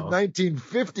audience of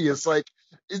 1950. It's like,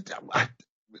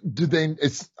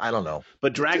 I don't know.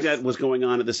 But Dragnet was going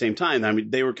on at the same time. I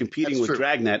mean, they were competing with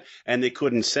Dragnet, and they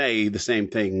couldn't say the same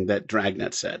thing that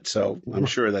Dragnet said. So I'm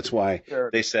sure that's why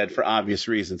they said, for obvious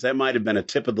reasons. That might have been a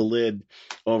tip of the lid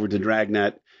over to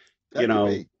Dragnet.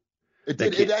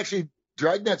 It actually,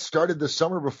 Dragnet started the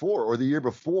summer before or the year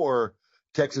before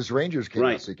Texas Rangers came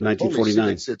out. So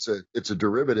 1949. It's a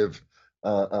derivative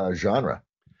genre.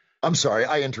 I'm sorry,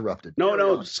 I interrupted.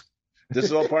 No, this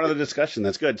is all part of the discussion.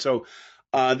 That's good. So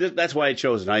that's why I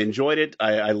chose it. I enjoyed it.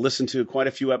 I listened to quite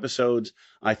a few episodes.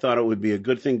 I thought it would be a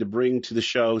good thing to bring to the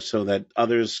show so that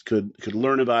others could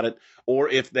learn about it, or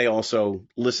if they also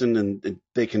listen and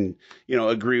they can,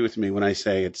 agree with me when I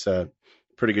say it's a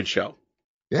pretty good show.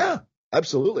 Yeah,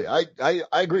 absolutely. I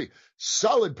agree.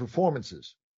 Solid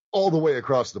performances all the way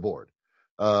across the board.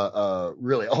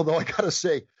 Really. Although I gotta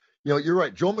say, you're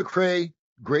right. Joel McCrea,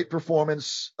 great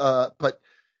performance. But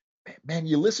man,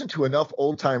 you listen to enough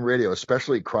old time radio,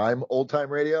 especially crime old time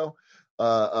radio.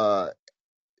 All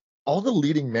the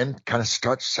leading men kind of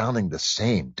start sounding the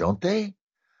same, don't they?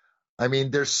 I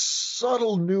mean, there's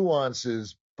subtle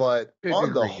nuances, but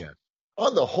on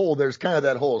the whole, there's kind of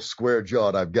that whole square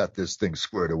jawed, I've got this thing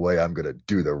squared away, I'm going to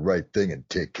do the right thing and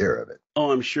take care of it.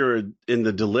 Oh, I'm sure in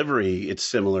the delivery it's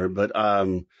similar, but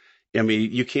I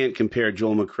mean, you can't compare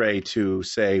Joel McCrea to,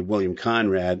 say, William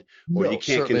Conrad, or you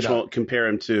can't compare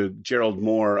him to Gerald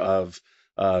Moore of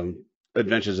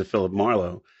Adventures of Philip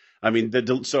Marlowe. I mean,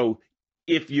 so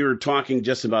if you're talking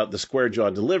just about the square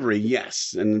jaw delivery,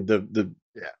 yes, and and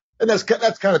that's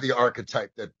kind of the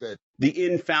archetype that the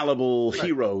infallible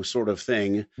hero sort of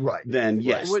thing. Right. Then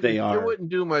yes, they are. It wouldn't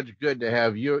do much good to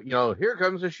have here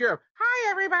comes the sheriff.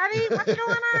 Hi, everybody. What's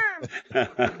going on?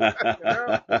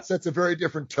 That sets a very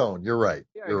different tone. You're right.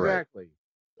 Yeah, You're exactly.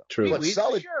 Right. True. But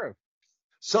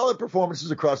solid performances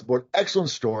across the board.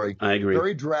 Excellent story. I agree.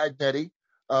 Very Dragnetty,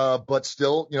 but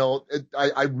still,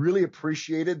 I really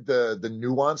appreciated the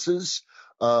nuances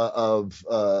of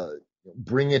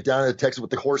bringing it down to Texas with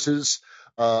the horses,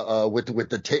 with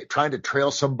the trying to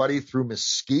trail somebody through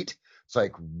mesquite. It's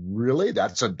like, really?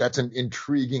 That's an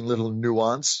intriguing little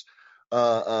nuance.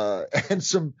 And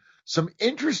some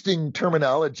interesting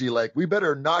terminology, like we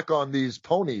better knock on these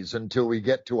ponies until we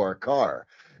get to our car.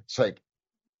 It's like,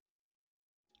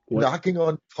 knocking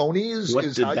on ponies. What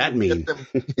is did how that you mean? Get them.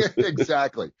 Yeah,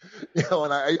 exactly.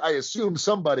 And I assume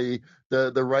somebody,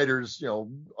 the writers,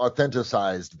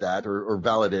 authenticized that or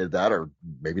validated that, or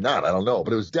maybe not. I don't know,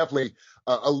 but it was definitely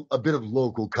a bit of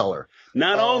local color.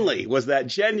 Not only was that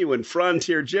genuine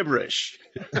frontier gibberish.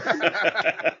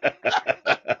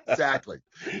 Exactly.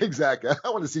 I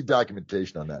want to see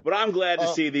documentation on that. But I'm glad to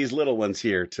see these little ones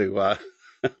here to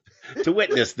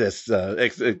witness this.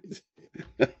 The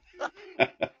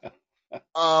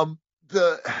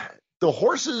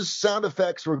horses' sound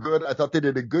effects were good. I thought they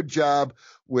did a good job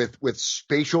with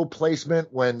spatial placement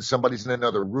when somebody's in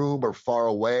another room or far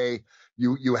away.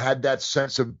 You had that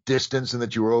sense of distance and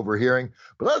that you were overhearing.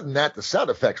 But other than that, the sound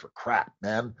effects were crap,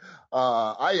 man.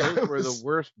 Those were the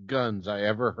worst guns I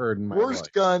ever heard in my life.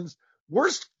 Worst guns.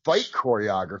 Worst fight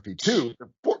choreography, too. The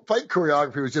fight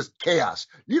choreography was just chaos.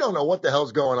 You don't know what the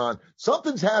hell's going on.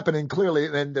 Something's happening clearly,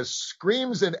 and then the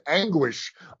screams and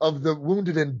anguish of the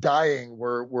wounded and dying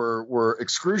were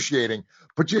excruciating.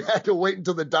 But you had to wait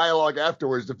until the dialogue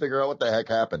afterwards to figure out what the heck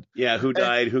happened. Yeah, who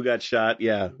died, who got shot.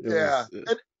 Yeah.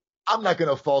 And I'm not going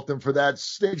to fault them for that.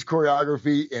 Stage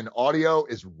choreography in audio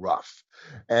is rough.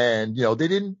 And, they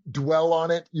didn't dwell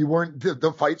on it.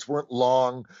 The fights weren't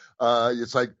long.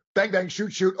 It's like, bang, bang,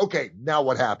 shoot, shoot. Okay, now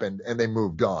what happened? And they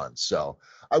moved on. So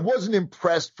I wasn't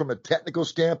impressed from a technical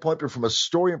standpoint, but from a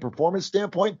story and performance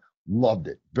standpoint, loved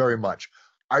it very much.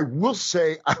 I will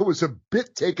say I was a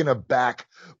bit taken aback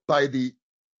by the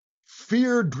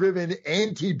fear-driven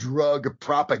anti-drug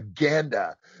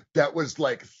propaganda that was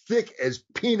like thick as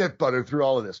peanut butter through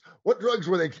all of this. What drugs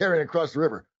were they carrying across the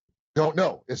river? Don't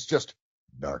know. It's just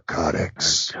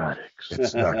narcotics.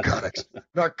 It's narcotics.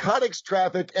 Narcotics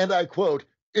traffic, and I quote,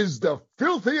 is the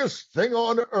filthiest thing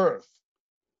on earth.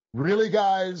 Really,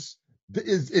 guys?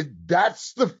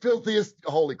 That's the filthiest?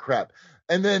 Holy crap.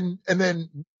 And then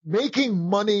making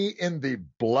money in the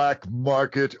black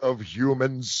market of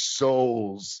human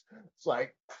souls. It's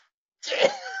like,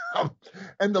 damn.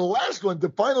 And the last one, the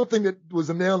final thing that was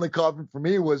a nail in the coffin for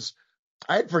me was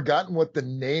I had forgotten what the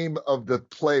name of the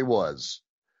play was.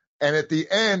 And at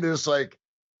the end, it's like,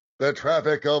 the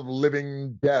traffic of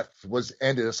living death was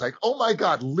ended. It's like, oh my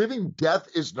God, living death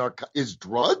is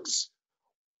drugs?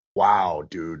 Wow,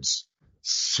 dudes.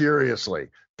 Seriously.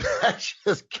 That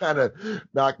just kind of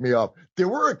knocked me off. There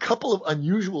were a couple of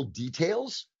unusual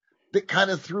details that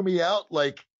kind of threw me out.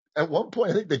 Like At one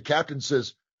point, I think the captain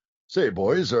says, "Say,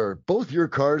 boys, are both your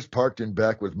cars parked in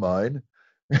back with mine?"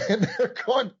 And they're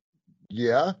going,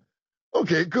 "Yeah."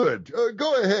 "Okay, good.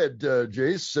 Go ahead,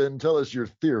 Jace, and tell us your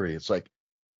theory." It's like,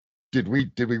 did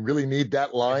we really need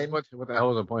that line? What the hell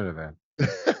was the point of that?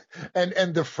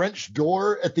 And the French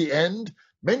door at the end,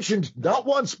 mentioned not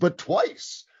once but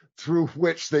twice, through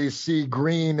which they see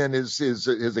Green and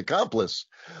his accomplice.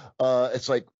 It's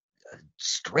like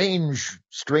strange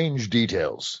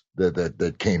details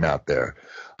that came out there.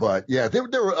 But yeah, there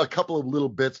were a couple of little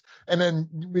bits, and then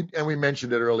we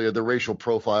mentioned it earlier, the racial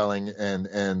profiling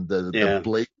and the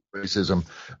blatant racism.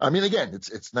 I mean, again, it's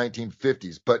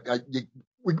 1950s, but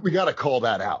we got to call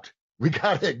that out. We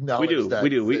got to acknowledge that. We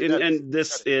do. And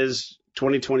this is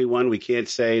 2021. We can't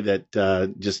say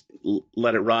that just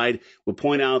let it ride. We'll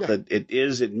point out that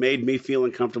it made me feel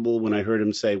uncomfortable when I heard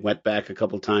him say wetback a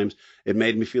couple of times. It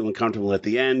made me feel uncomfortable at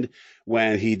the end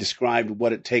when he described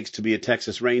what it takes to be a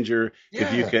Texas Ranger. Yeah.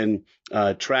 If you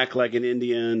can track like an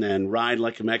Indian and ride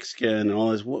like a Mexican and all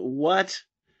this. What?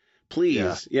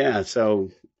 Please. Yeah.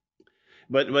 So,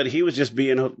 but he was just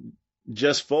being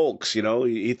just folks, you know.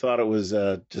 He thought it was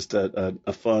just a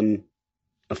fun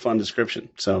description.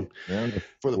 So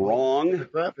for the wrong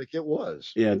graphic, it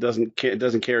was. Yeah, it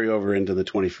doesn't carry over into the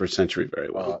 21st century very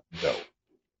well. No,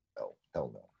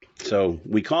 hell no. So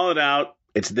we call it out.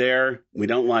 It's there. We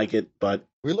don't like it, but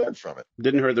we learned from it.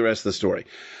 Didn't hurt the rest of the story.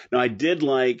 Now, I did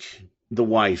like the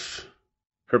wife.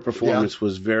 Her performance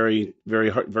was very, very,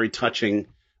 very touching,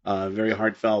 very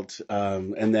heartfelt.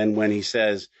 And then when he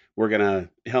says, "We're gonna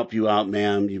help you out,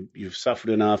 ma'am. You've suffered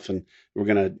enough, and we're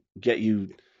gonna get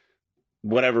you."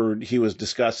 Whatever he was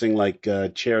discussing, like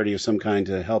charity of some kind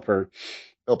to help her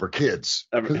kids.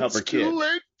 Help her kid. It's too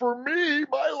late for me.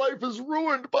 My life is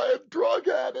ruined by a drug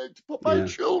addict. But my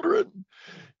children.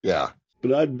 Yeah.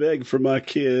 But I'd beg for my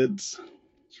kids.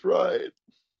 That's right.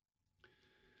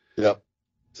 Yep.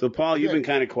 So, Paul, you've been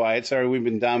kind of quiet. Sorry, we've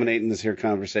been dominating this here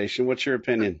conversation. What's your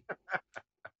opinion?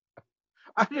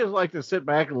 I just like to sit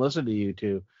back and listen to you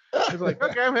two. It's like,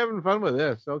 okay, I'm having fun with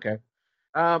this. Okay.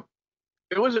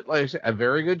 It was, like I said, a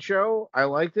very good show. I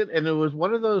liked it. And it was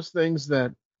one of those things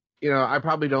that, you know, I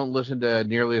probably don't listen to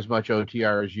nearly as much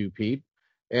OTR as you, Pete.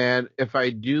 And if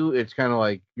I do, it's kind of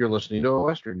like you're listening to a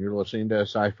Western. You're listening to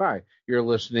sci-fi. You're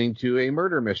listening to a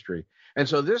murder mystery. And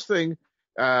so this thing,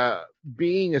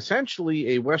 being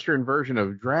essentially a Western version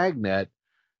of Dragnet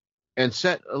and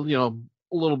set, you know,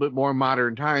 a little bit more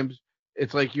modern times,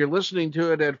 it's like you're listening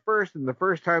to it at first, and the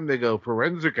first time they go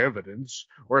forensic evidence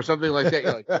or something like that,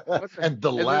 you're like, what the? And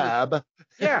the lab.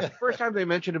 Yeah, first time they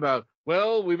mentioned about,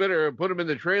 well, we better put him in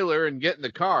the trailer and get in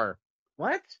the car.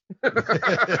 What?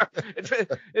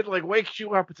 It like wakes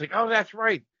you up. It's like, oh, that's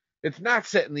right. It's not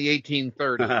set in the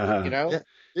 1830s, you know? Yeah,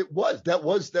 it was. That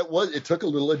was. It took a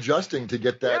little adjusting to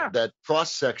get that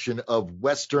cross section of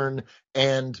Western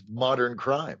and modern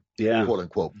crime. Yeah, quote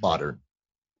unquote modern.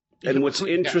 And what's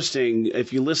interesting,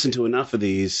 if you listen to enough of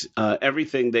these,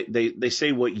 everything they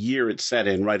say what year it's set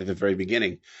in right at the very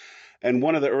beginning. And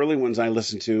one of the early ones I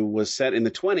listened to was set in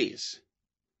the 20s.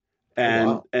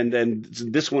 And and then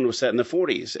this one was set in the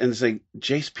 40s. And it's like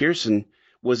Jace Pearson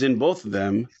was in both of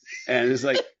them. And it's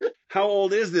like, how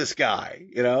old is this guy?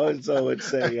 You know, and so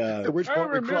it's a I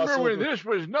remember when this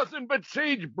was nothing but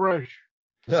sagebrush.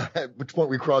 At which point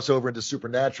we cross over into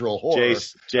supernatural horror.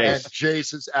 Jace. And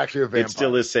Jace is actually a vampire. It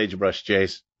still is sagebrush,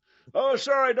 Jace. Oh,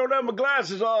 sorry, I don't have my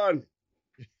glasses on.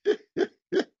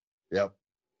 Yep.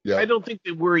 I don't think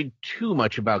they worried too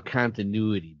much about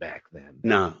continuity back then.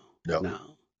 No.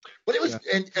 But it was,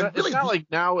 and really, it's not like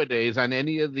nowadays on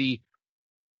any of the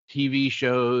TV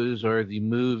shows or the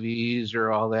movies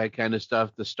or all that kind of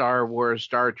stuff, the Star Wars,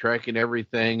 Star Trek, and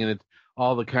everything, and it's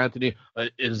all the continuity.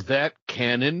 Is that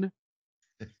canon?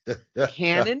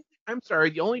 Canon? I'm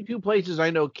sorry. The only two places I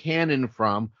know canon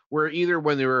from were either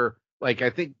when they were, like,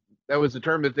 I think that was the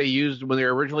term that they used when they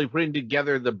were originally putting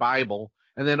together the Bible,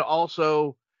 and then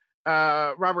also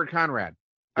Robert Conrad.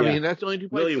 I mean, that's the only two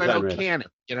places I know canon,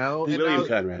 you know? William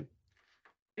Conrad.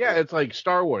 Yeah, it's like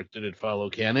Star Wars. Did it follow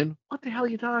canon? What the hell are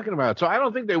you talking about? So I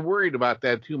don't think they worried about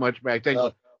that too much back then.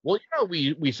 Well, you know,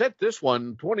 we set this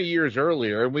one 20 years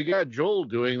earlier, and we got Joel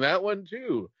doing that one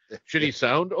too. Should he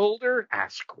sound older?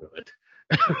 Screw it.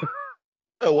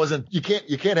 It wasn't. You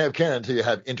can't have canon until you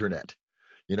have internet.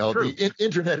 You know, the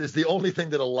internet is the only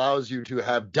thing that allows you to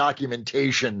have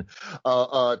documentation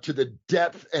to the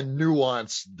depth and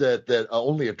nuance that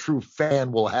only a true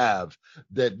fan will have,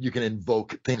 that you can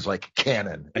invoke things like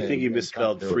canon. I think you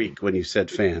misspelled freak when you said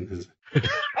fan.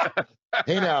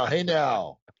 Hey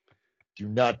now. Do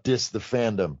not diss the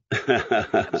fandom.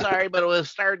 Sorry, but it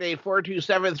was Stardate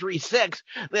 42736.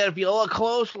 That if you look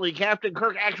closely, Captain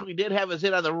Kirk actually did have his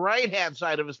hit on the right-hand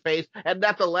side of his face and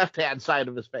not the left-hand side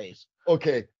of his face.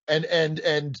 Okay,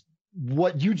 and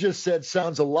what you just said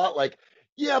sounds a lot like,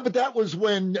 yeah, but that was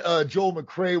when Joel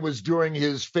McCrea was doing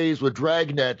his phase with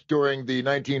Dragnet during the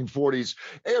 1940s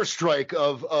airstrike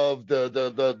of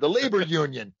the labor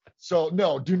union. So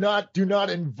no, do not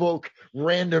invoke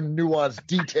random nuanced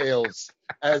details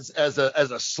as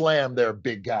a slam there,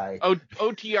 big guy.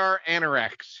 OTR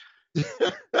Anorex.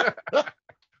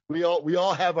 We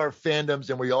all have our fandoms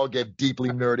and we all get deeply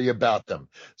nerdy about them.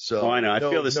 So I know. I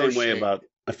feel the same way shame.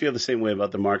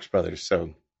 about the Marx Brothers.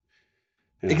 So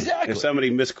exactly. If somebody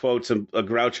misquotes a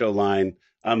Groucho line,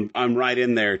 I'm right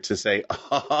in there to say,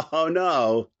 oh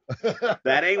no,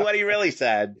 that ain't what he really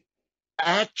said.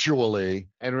 Actually,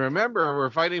 and remember, we're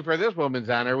fighting for this woman's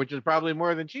honor, which is probably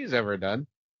more than she's ever done.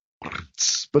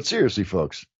 But seriously,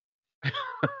 folks.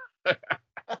 All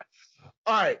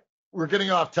right, we're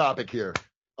getting off topic here.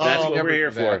 That's what we're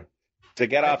here for, to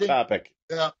get off topic.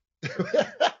 Yeah.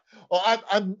 Well,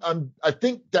 I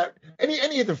think that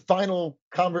any of the final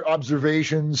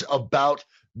observations about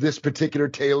this particular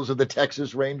Tales of the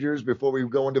Texas Rangers before we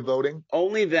go into voting?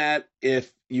 Only that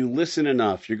if you listen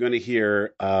enough, you're going to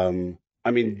hear.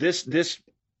 This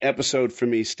episode for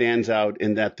me stands out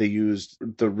in that they used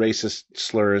the racist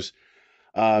slurs.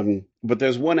 But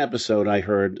there's one episode I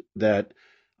heard that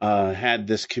had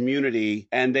this community,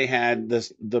 and they had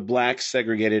the blacks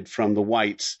segregated from the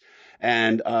whites.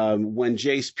 And when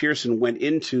Jace Pearson went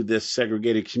into this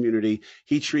segregated community,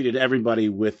 he treated everybody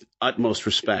with utmost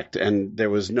respect, and there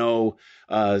was no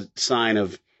sign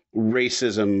of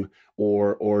racism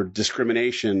or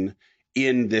discrimination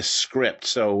in this script.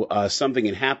 So something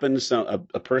had happened. So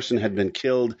a person had been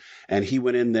killed, and he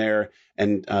went in there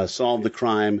and solved the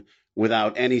crime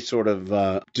without any sort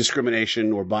of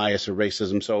discrimination or bias or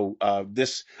racism. So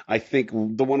this, I think,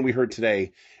 the one we heard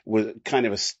today was kind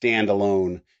of a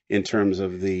standalone in terms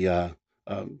of the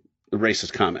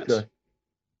racist comments.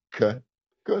 Okay.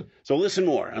 Good. So listen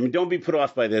more. I mean, don't be put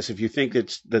off by this if you think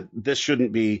that this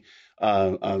shouldn't be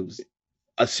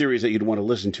a series that you'd want to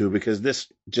listen to, because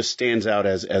this just stands out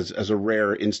as a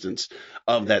rare instance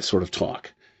of that sort of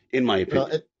talk, in my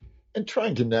opinion. And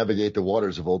trying to navigate the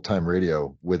waters of old time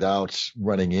radio without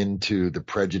running into the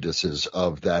prejudices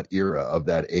of that era, of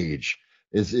that age,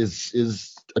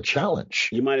 is a challenge.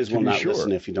 You might as well not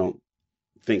listen if you don't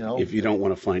think, if you don't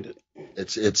want to find it.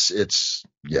 It's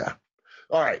yeah.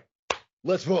 All right,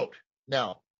 let's vote.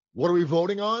 Now, what are we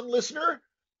voting on, listener?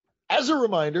 As a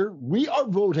reminder, we are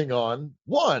voting on,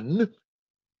 one,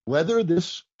 whether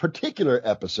this particular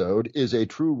episode is a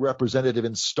true representative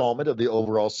installment of the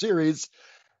overall series,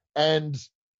 and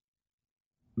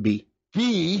B,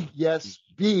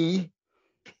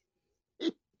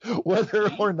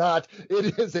 whether or not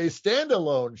it is a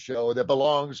standalone show that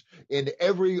belongs in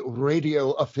every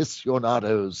radio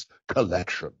aficionado's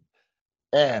collection.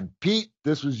 And Pete,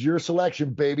 this was your selection,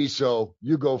 baby, so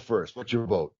you go first. What's your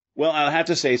vote? Well, I'll have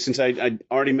to say, since I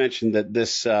already mentioned that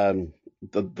this the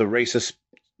racist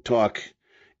talk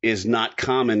is not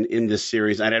common in this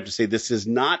series, I'd have to say this is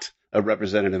not a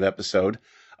representative episode.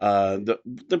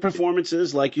 The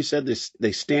performances, like you said,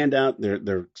 they stand out.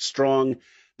 They're strong.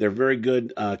 They're very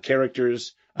good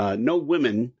characters. No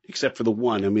women except for the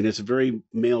one. I mean, it's a very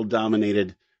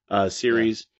male-dominated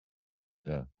series.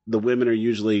 Yeah. The women are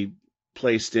usually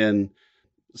placed in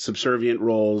subservient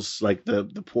roles, like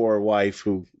the poor wife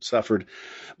who suffered.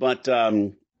 But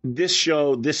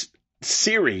this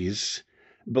series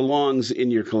belongs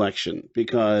in your collection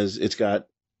because it's got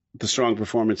the strong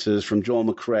performances from Joel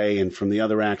McCrea and from the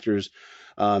other actors.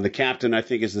 The captain, I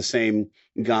think, is the same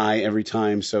guy every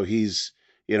time, so he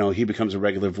becomes a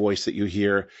regular voice that you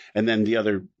hear, and then the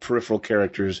other peripheral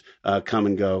characters come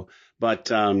and go.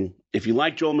 But if you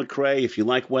like Joel McCrea, if you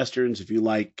like Westerns, if you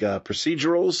like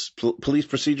procedurals, police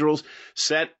procedurals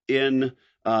set in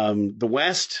the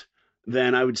West,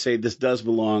 then I would say this does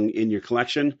belong in your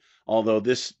collection, although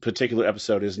this particular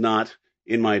episode is not,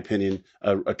 in my opinion,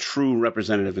 a true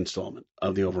representative installment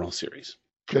of the overall series.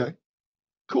 Okay,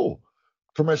 cool.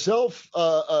 For myself,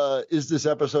 is this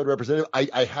episode representative?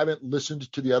 I haven't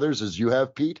listened to the others as you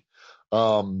have, Pete,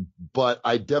 but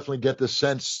I definitely get the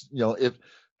sense, if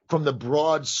from the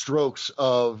broad strokes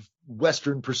of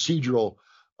Western procedural,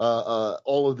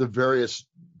 all of the various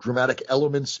dramatic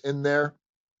elements in there,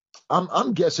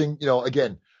 I'm guessing,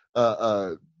 again,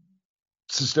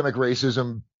 systemic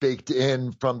racism baked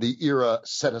in from the era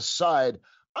set aside.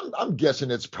 I'm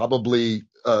guessing it's probably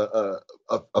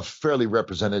a fairly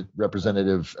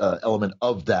representative element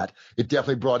of that. It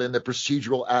definitely brought in the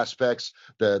procedural aspects,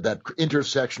 that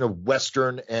intersection of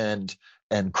Western and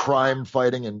crime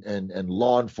fighting and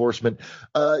law enforcement.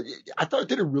 I thought it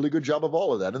did a really good job of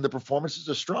all of that, and the performances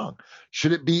are strong.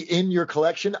 Should it be in your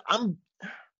collection? I'm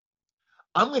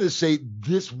going to say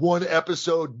this one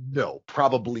episode, no,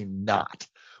 probably not.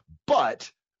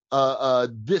 But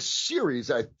this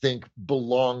series, I think,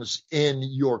 belongs in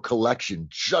your collection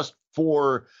just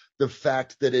for the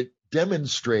fact that it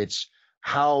demonstrates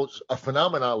how a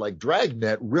phenomenon like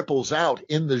Dragnet ripples out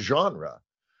in the genre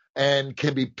and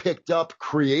can be picked up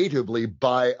creatively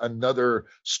by another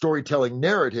storytelling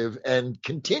narrative and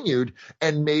continued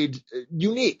and made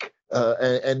unique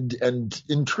and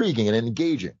intriguing and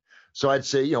engaging. So I'd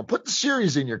say, put the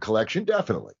series in your collection,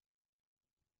 definitely.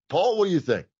 Paul, what do you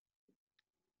think?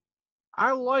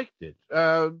 I liked it.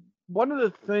 One of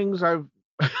the things I've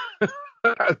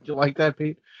do you like that,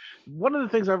 Pete? One of the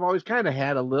things I've always kind of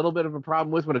had a little bit of a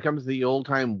problem with when it comes to the old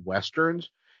time Westerns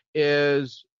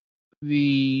is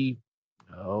you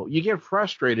get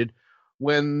frustrated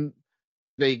when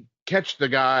they catch the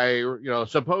guy,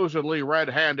 supposedly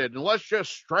red-handed, and let's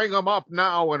just string him up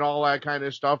now and all that kind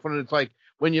of stuff. And it's like,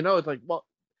 well,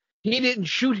 he didn't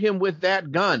shoot him with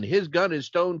that gun. His gun is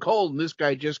stone cold, and this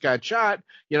guy just got shot,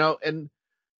 and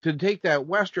to take that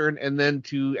Western and then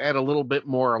to add a little bit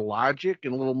more logic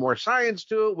and a little more science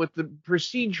to it with the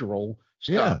procedural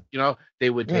stuff. They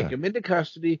would take him into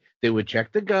custody. They would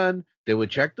check the gun. They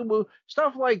would check the wound,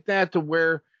 stuff like that, to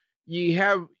where you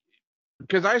have,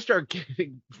 because I start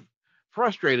getting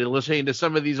frustrated listening to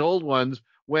some of these old ones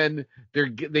when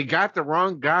they got the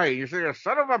wrong guy. You're saying,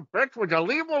 son of a bitch, would you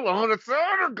leave him alone? It's the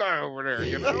other guy over there,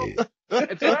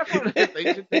 And so that's one of the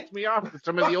things that takes me off with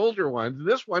some of the older ones.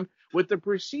 This one, with the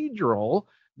procedural,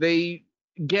 they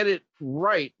get it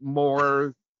right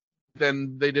more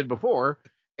than they did before.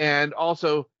 And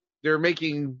also, they're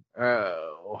making,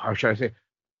 how should I say,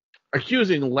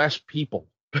 accusing less people.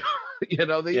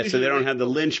 So they don't have the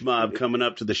lynch mob coming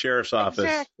up to the sheriff's office.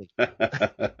 Exactly.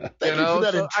 Thank you for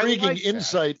that intriguing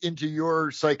insight into your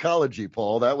psychology,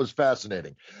 Paul. That was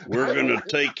fascinating. We're going to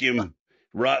take him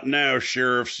right now,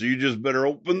 Sheriff, so you just better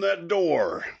open that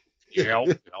door.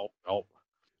 Help.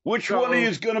 Which one of you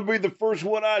is going to be the first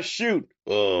one I shoot?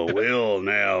 Oh, well,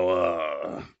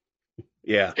 now,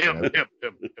 yeah. Him.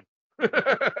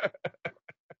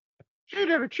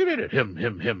 Shoot it.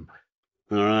 Him.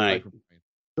 All right.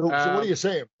 So what are you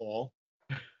saying, Paul?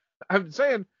 I'm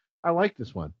saying I like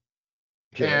this one.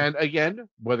 Okay. And again,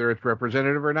 whether it's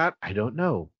representative or not, I don't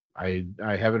know. I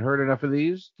haven't heard enough of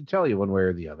these to tell you one way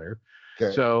or the other.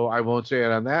 Okay. So I won't say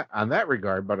it on that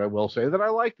regard, but I will say that I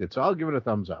liked it. So I'll give it a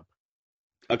thumbs up.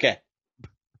 Okay.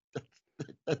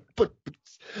 But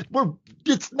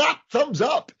it's not thumbs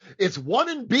up. It's 1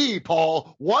 and B,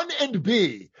 Paul. 1 and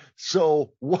B.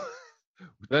 So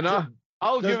then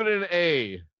I'll give it an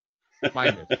A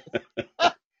minus.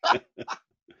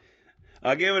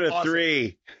 I'll give it a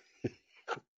 3.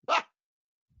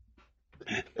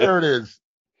 There it is.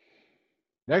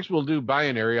 Next, we'll do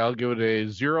binary. I'll give it a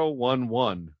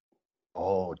 0-1-1.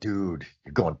 Oh, dude,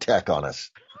 you're going tech on us.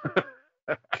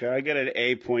 Can I get an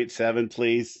 8.7,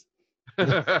 please? All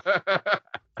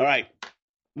right.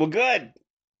 Well, good.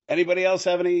 Anybody else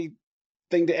have anything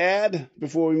to add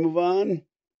before we move on?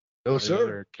 No,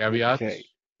 sir. Caveats? Okay.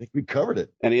 I think we covered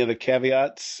it. Any other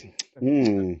caveats?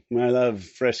 I love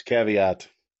fresh caveat.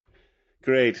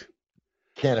 Great.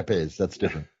 Canapes. That's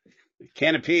different.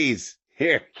 Can of peas.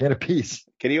 Here. Can of peas.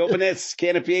 Can you open this?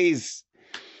 Can of peas.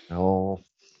 No.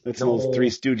 That's an old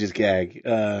Three Stooges gag.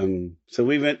 So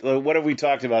we went. What have we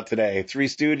talked about today? Three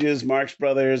Stooges, Marx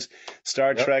Brothers,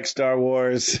 Star Trek, Star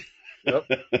Wars. Yep.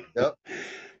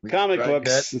 Comic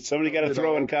books. Somebody got to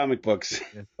throw in comic books.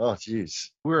 Oh, jeez.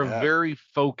 We're very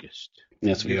focused.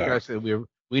 Yes, we are.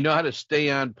 We know how to stay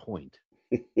on point.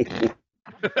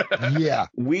 Yeah.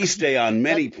 We stay on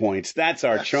many points. That's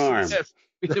our charm. Yes.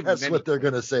 That's what they're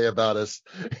going to say about us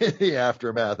in the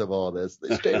aftermath of all this.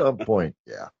 They stayed on point.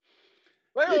 Yeah.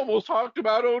 They almost talked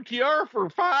about OTR for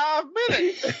 5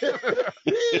 minutes.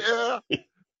 Yeah.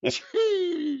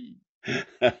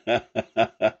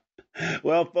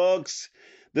 Well, folks,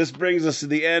 this brings us to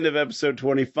the end of episode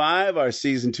 25, our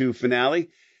season 2 finale,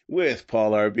 with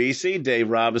Paul Arbisi, Dave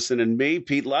Robinson, and me,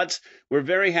 Pete Lutz. We're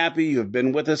very happy you have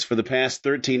been with us for the past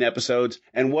 13 episodes,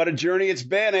 and what a journey it's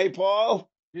been, eh, Paul?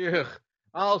 Yeah,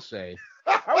 I'll say.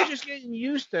 I was just getting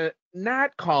used to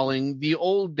not calling the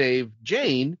old Dave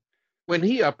Jane when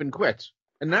he up and quits.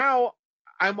 And now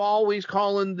I'm always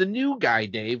calling the new guy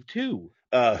Dave, too.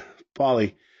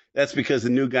 Paulie, That's because the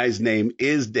new guy's name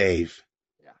is Dave.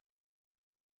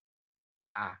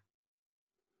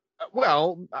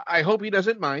 Well, I hope he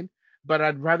doesn't mind, but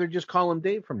I'd rather just call him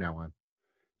Dave from now on.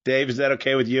 Dave, is that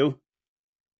okay with you?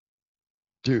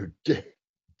 Dude,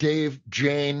 Dave,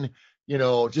 Jane,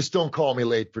 just don't call me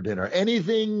late for dinner.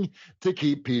 Anything to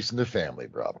keep peace in the family,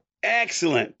 bro.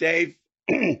 Excellent, Dave.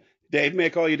 Dave, may I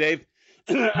call you Dave?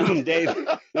 Dave.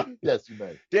 Yes, you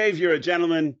may. Dave, you're a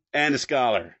gentleman and a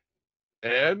scholar.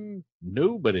 And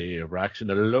nobody rocks an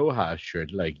Aloha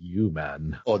shirt like you,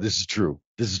 man. Oh, this is true.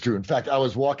 This is true. In fact, I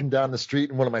was walking down the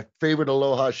street in one of my favorite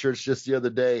Aloha shirts just the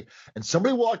other day, and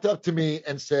somebody walked up to me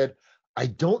and said, I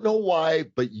don't know why,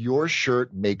 but your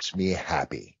shirt makes me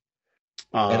happy.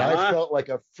 And I felt like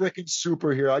a freaking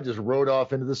superhero. I just rode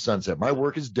off into the sunset. My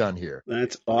work is done here.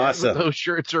 That's awesome. That's what those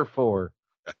shirts are for.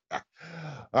 All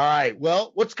right.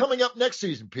 Well, what's coming up next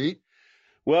season, Pete?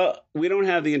 Well, we don't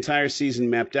have the entire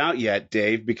season mapped out yet,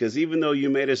 Dave, because even though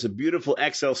you made us a beautiful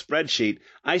Excel spreadsheet,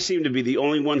 I seem to be the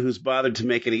only one who's bothered to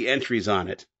make any entries on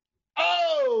it.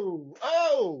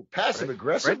 Oh, passive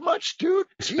aggressive much, dude?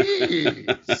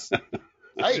 Jeez.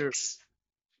 Yikes.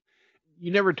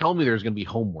 You never told me there was going to be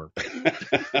homework.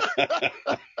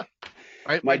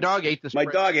 Right? My dog ate this. My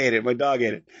dog ate it.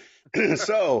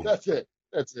 So That's it.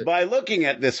 By looking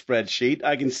at this spreadsheet,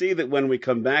 I can see that when we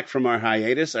come back from our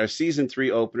hiatus, our season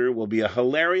 3 opener will be a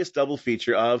hilarious double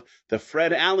feature of The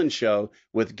Fred Allen Show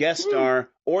with guest star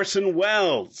Orson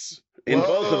Welles in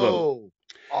both of them.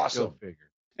 Awesome.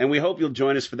 And we hope you'll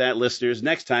join us for that, listeners,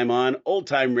 next time on Old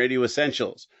Time Radio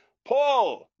Essentials.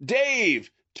 Paul,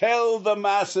 Dave, tell the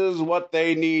masses what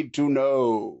they need to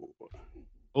know.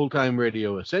 Old Time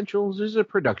Radio Essentials is a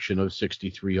production of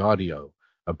 63 Audio,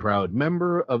 a proud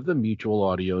member of the Mutual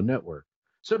Audio Network.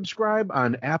 Subscribe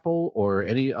on Apple or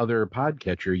any other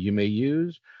podcatcher you may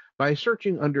use by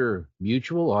searching under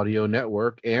Mutual Audio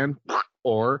Network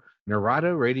or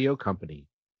Narada Radio Company.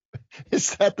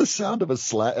 Is that the sound of a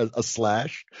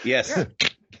slash? Yes. Is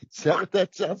that what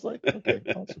that sounds like? Okay,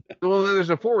 awesome. Well, there's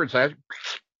a forward slash.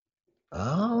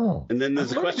 Oh. And then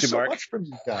there's a question mark. So much from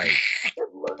you guys. I'm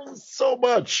learning so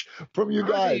much from you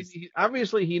guys.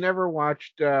 Obviously, he never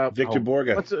watched Victor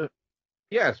Borga.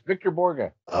 Yes, Victor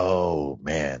Borga. Oh,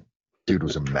 man. Dude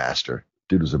was a master.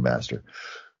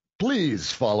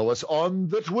 Please follow us on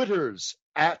the Twitters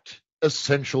at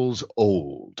Essentials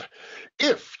Old.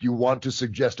 If you want to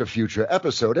suggest a future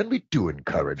episode, and we do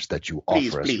encourage that you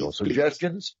offer us your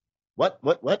suggestions. What?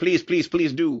 Please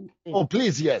do. Oh,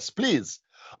 please, yes, please.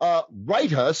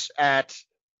 Write us at,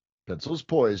 pencils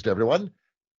poised, everyone,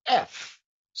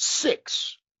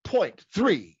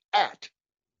 F6.3 at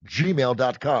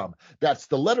gmail.com. That's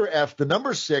the letter F, the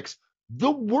number 6, the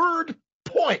word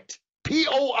point,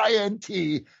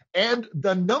 POINT, and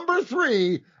the number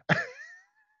 3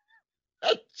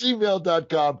 at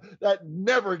gmail.com. That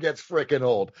never gets frickin'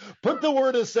 old. Put the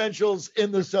word essentials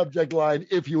in the subject line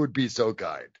if you would be so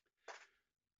kind.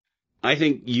 I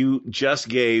think you just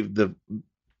gave the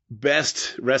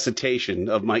best recitation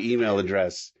of my email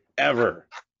address ever.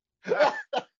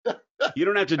 You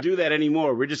don't have to do that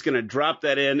anymore. We're just going to drop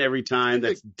that in every time.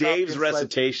 That's Dave's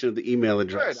recitation of the email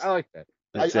address. Good. I like that.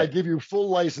 I give you full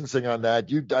licensing on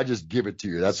that. I just give it to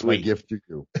you. That's my gift to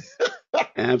you.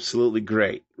 Absolutely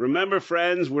great. Remember,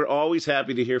 friends, we're always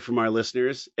happy to hear from our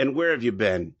listeners. And where have you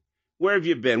been? Where have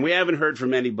you been? We haven't heard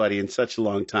from anybody in such a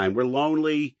long time. We're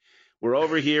lonely. We're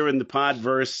over here in the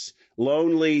podverse,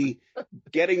 lonely,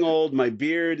 getting old. My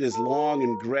beard is long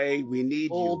and gray. We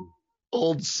need you.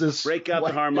 Old sis. Break out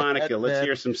the harmonica. Let's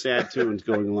hear some sad tunes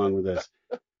going along with this.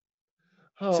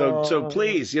 So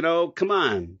please, come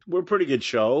on. We're a pretty good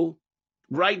show.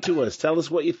 Write to us. Tell us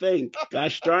what you think.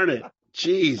 Gosh darn it.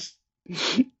 Jeez.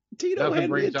 Tito, nothing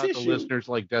brings out the tissue. listeners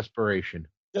like desperation.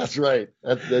 That's right.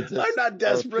 That's I'm not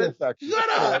desperate. Shut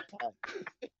up.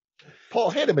 Paul,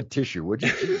 hand him a tissue, would you?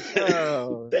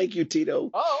 Thank you,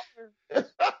 Tito.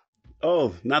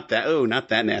 Not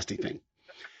that nasty thing.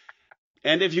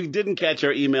 And if you didn't catch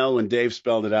our email when Dave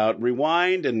spelled it out,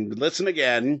 rewind and listen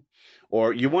again.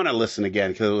 Or you want to listen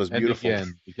again because it was beautiful. And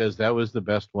again, because that was the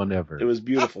best one ever. It was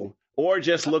beautiful. Or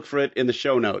just look for it in the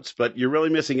show notes. But you're really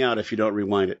missing out if you don't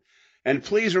rewind it. And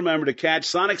please remember to catch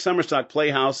Sonic Summerstock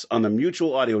Playhouse on the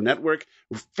Mutual Audio Network,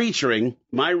 featuring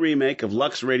my remake of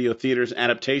Lux Radio Theater's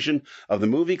adaptation of the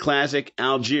movie classic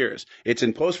Algiers. It's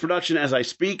in post-production as I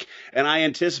speak, and I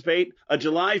anticipate a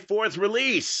July 4th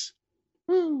release.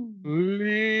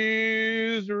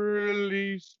 Please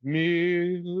release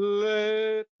me,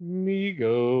 let me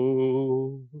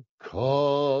go.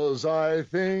 'Cause I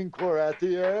think we're at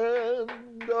the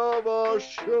end of our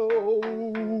show.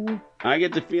 I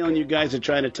get the feeling you guys are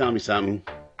trying to tell me something.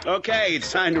 Okay,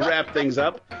 it's time to wrap things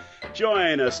up.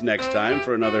 Join us next time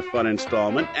for another fun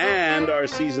installment and our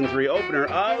Season 3 opener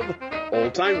of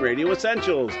Old Time Radio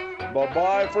Essentials.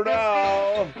 Bye-bye for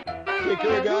now. Take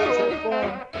care, guys. Have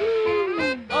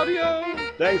fun. Audio.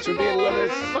 Thanks for being with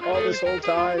us all this whole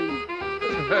time.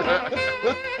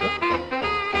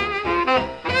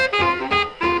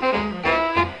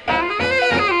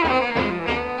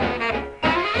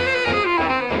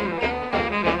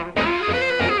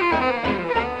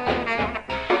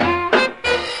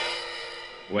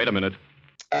 Wait a minute.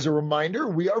 As a reminder,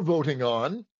 we are voting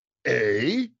on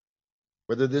A,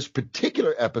 whether this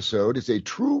particular episode is a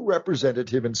true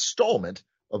representative installment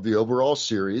of the overall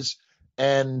series,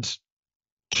 and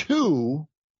 2.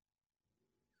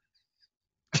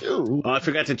 Oh, I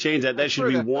forgot to change that. That should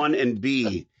be 1 and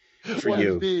B for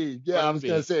you. B. Yeah, I was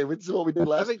going to say, this is what we did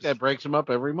last. I think that breaks them up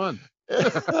every month.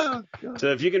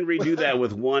 So if you can redo that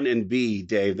with 1 and B,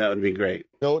 Dave, that would be great.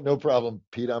 No problem,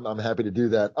 Pete. I'm happy to do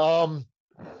that.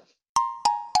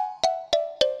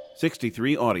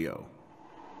 63 Audio.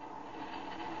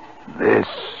 This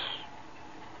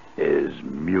is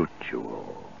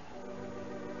Mutual.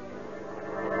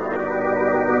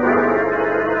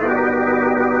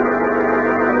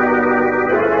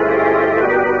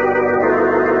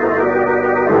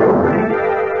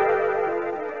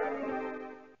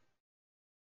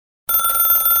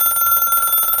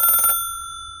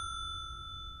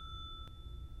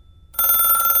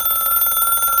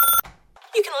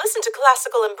 You can listen to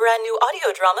classical and brand new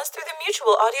audio dramas through the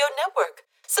Mutual Audio Network.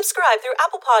 Subscribe through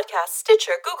Apple Podcasts,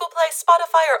 Stitcher, Google Play,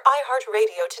 Spotify, or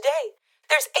iHeartRadio today.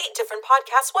 There's 8 different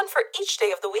podcasts, one for each day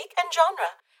of the week and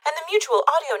genre, and the Mutual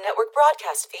Audio Network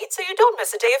broadcast feed so you don't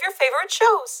miss a day of your favorite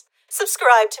shows.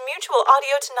 Subscribe to Mutual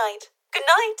Audio tonight. Good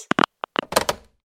night.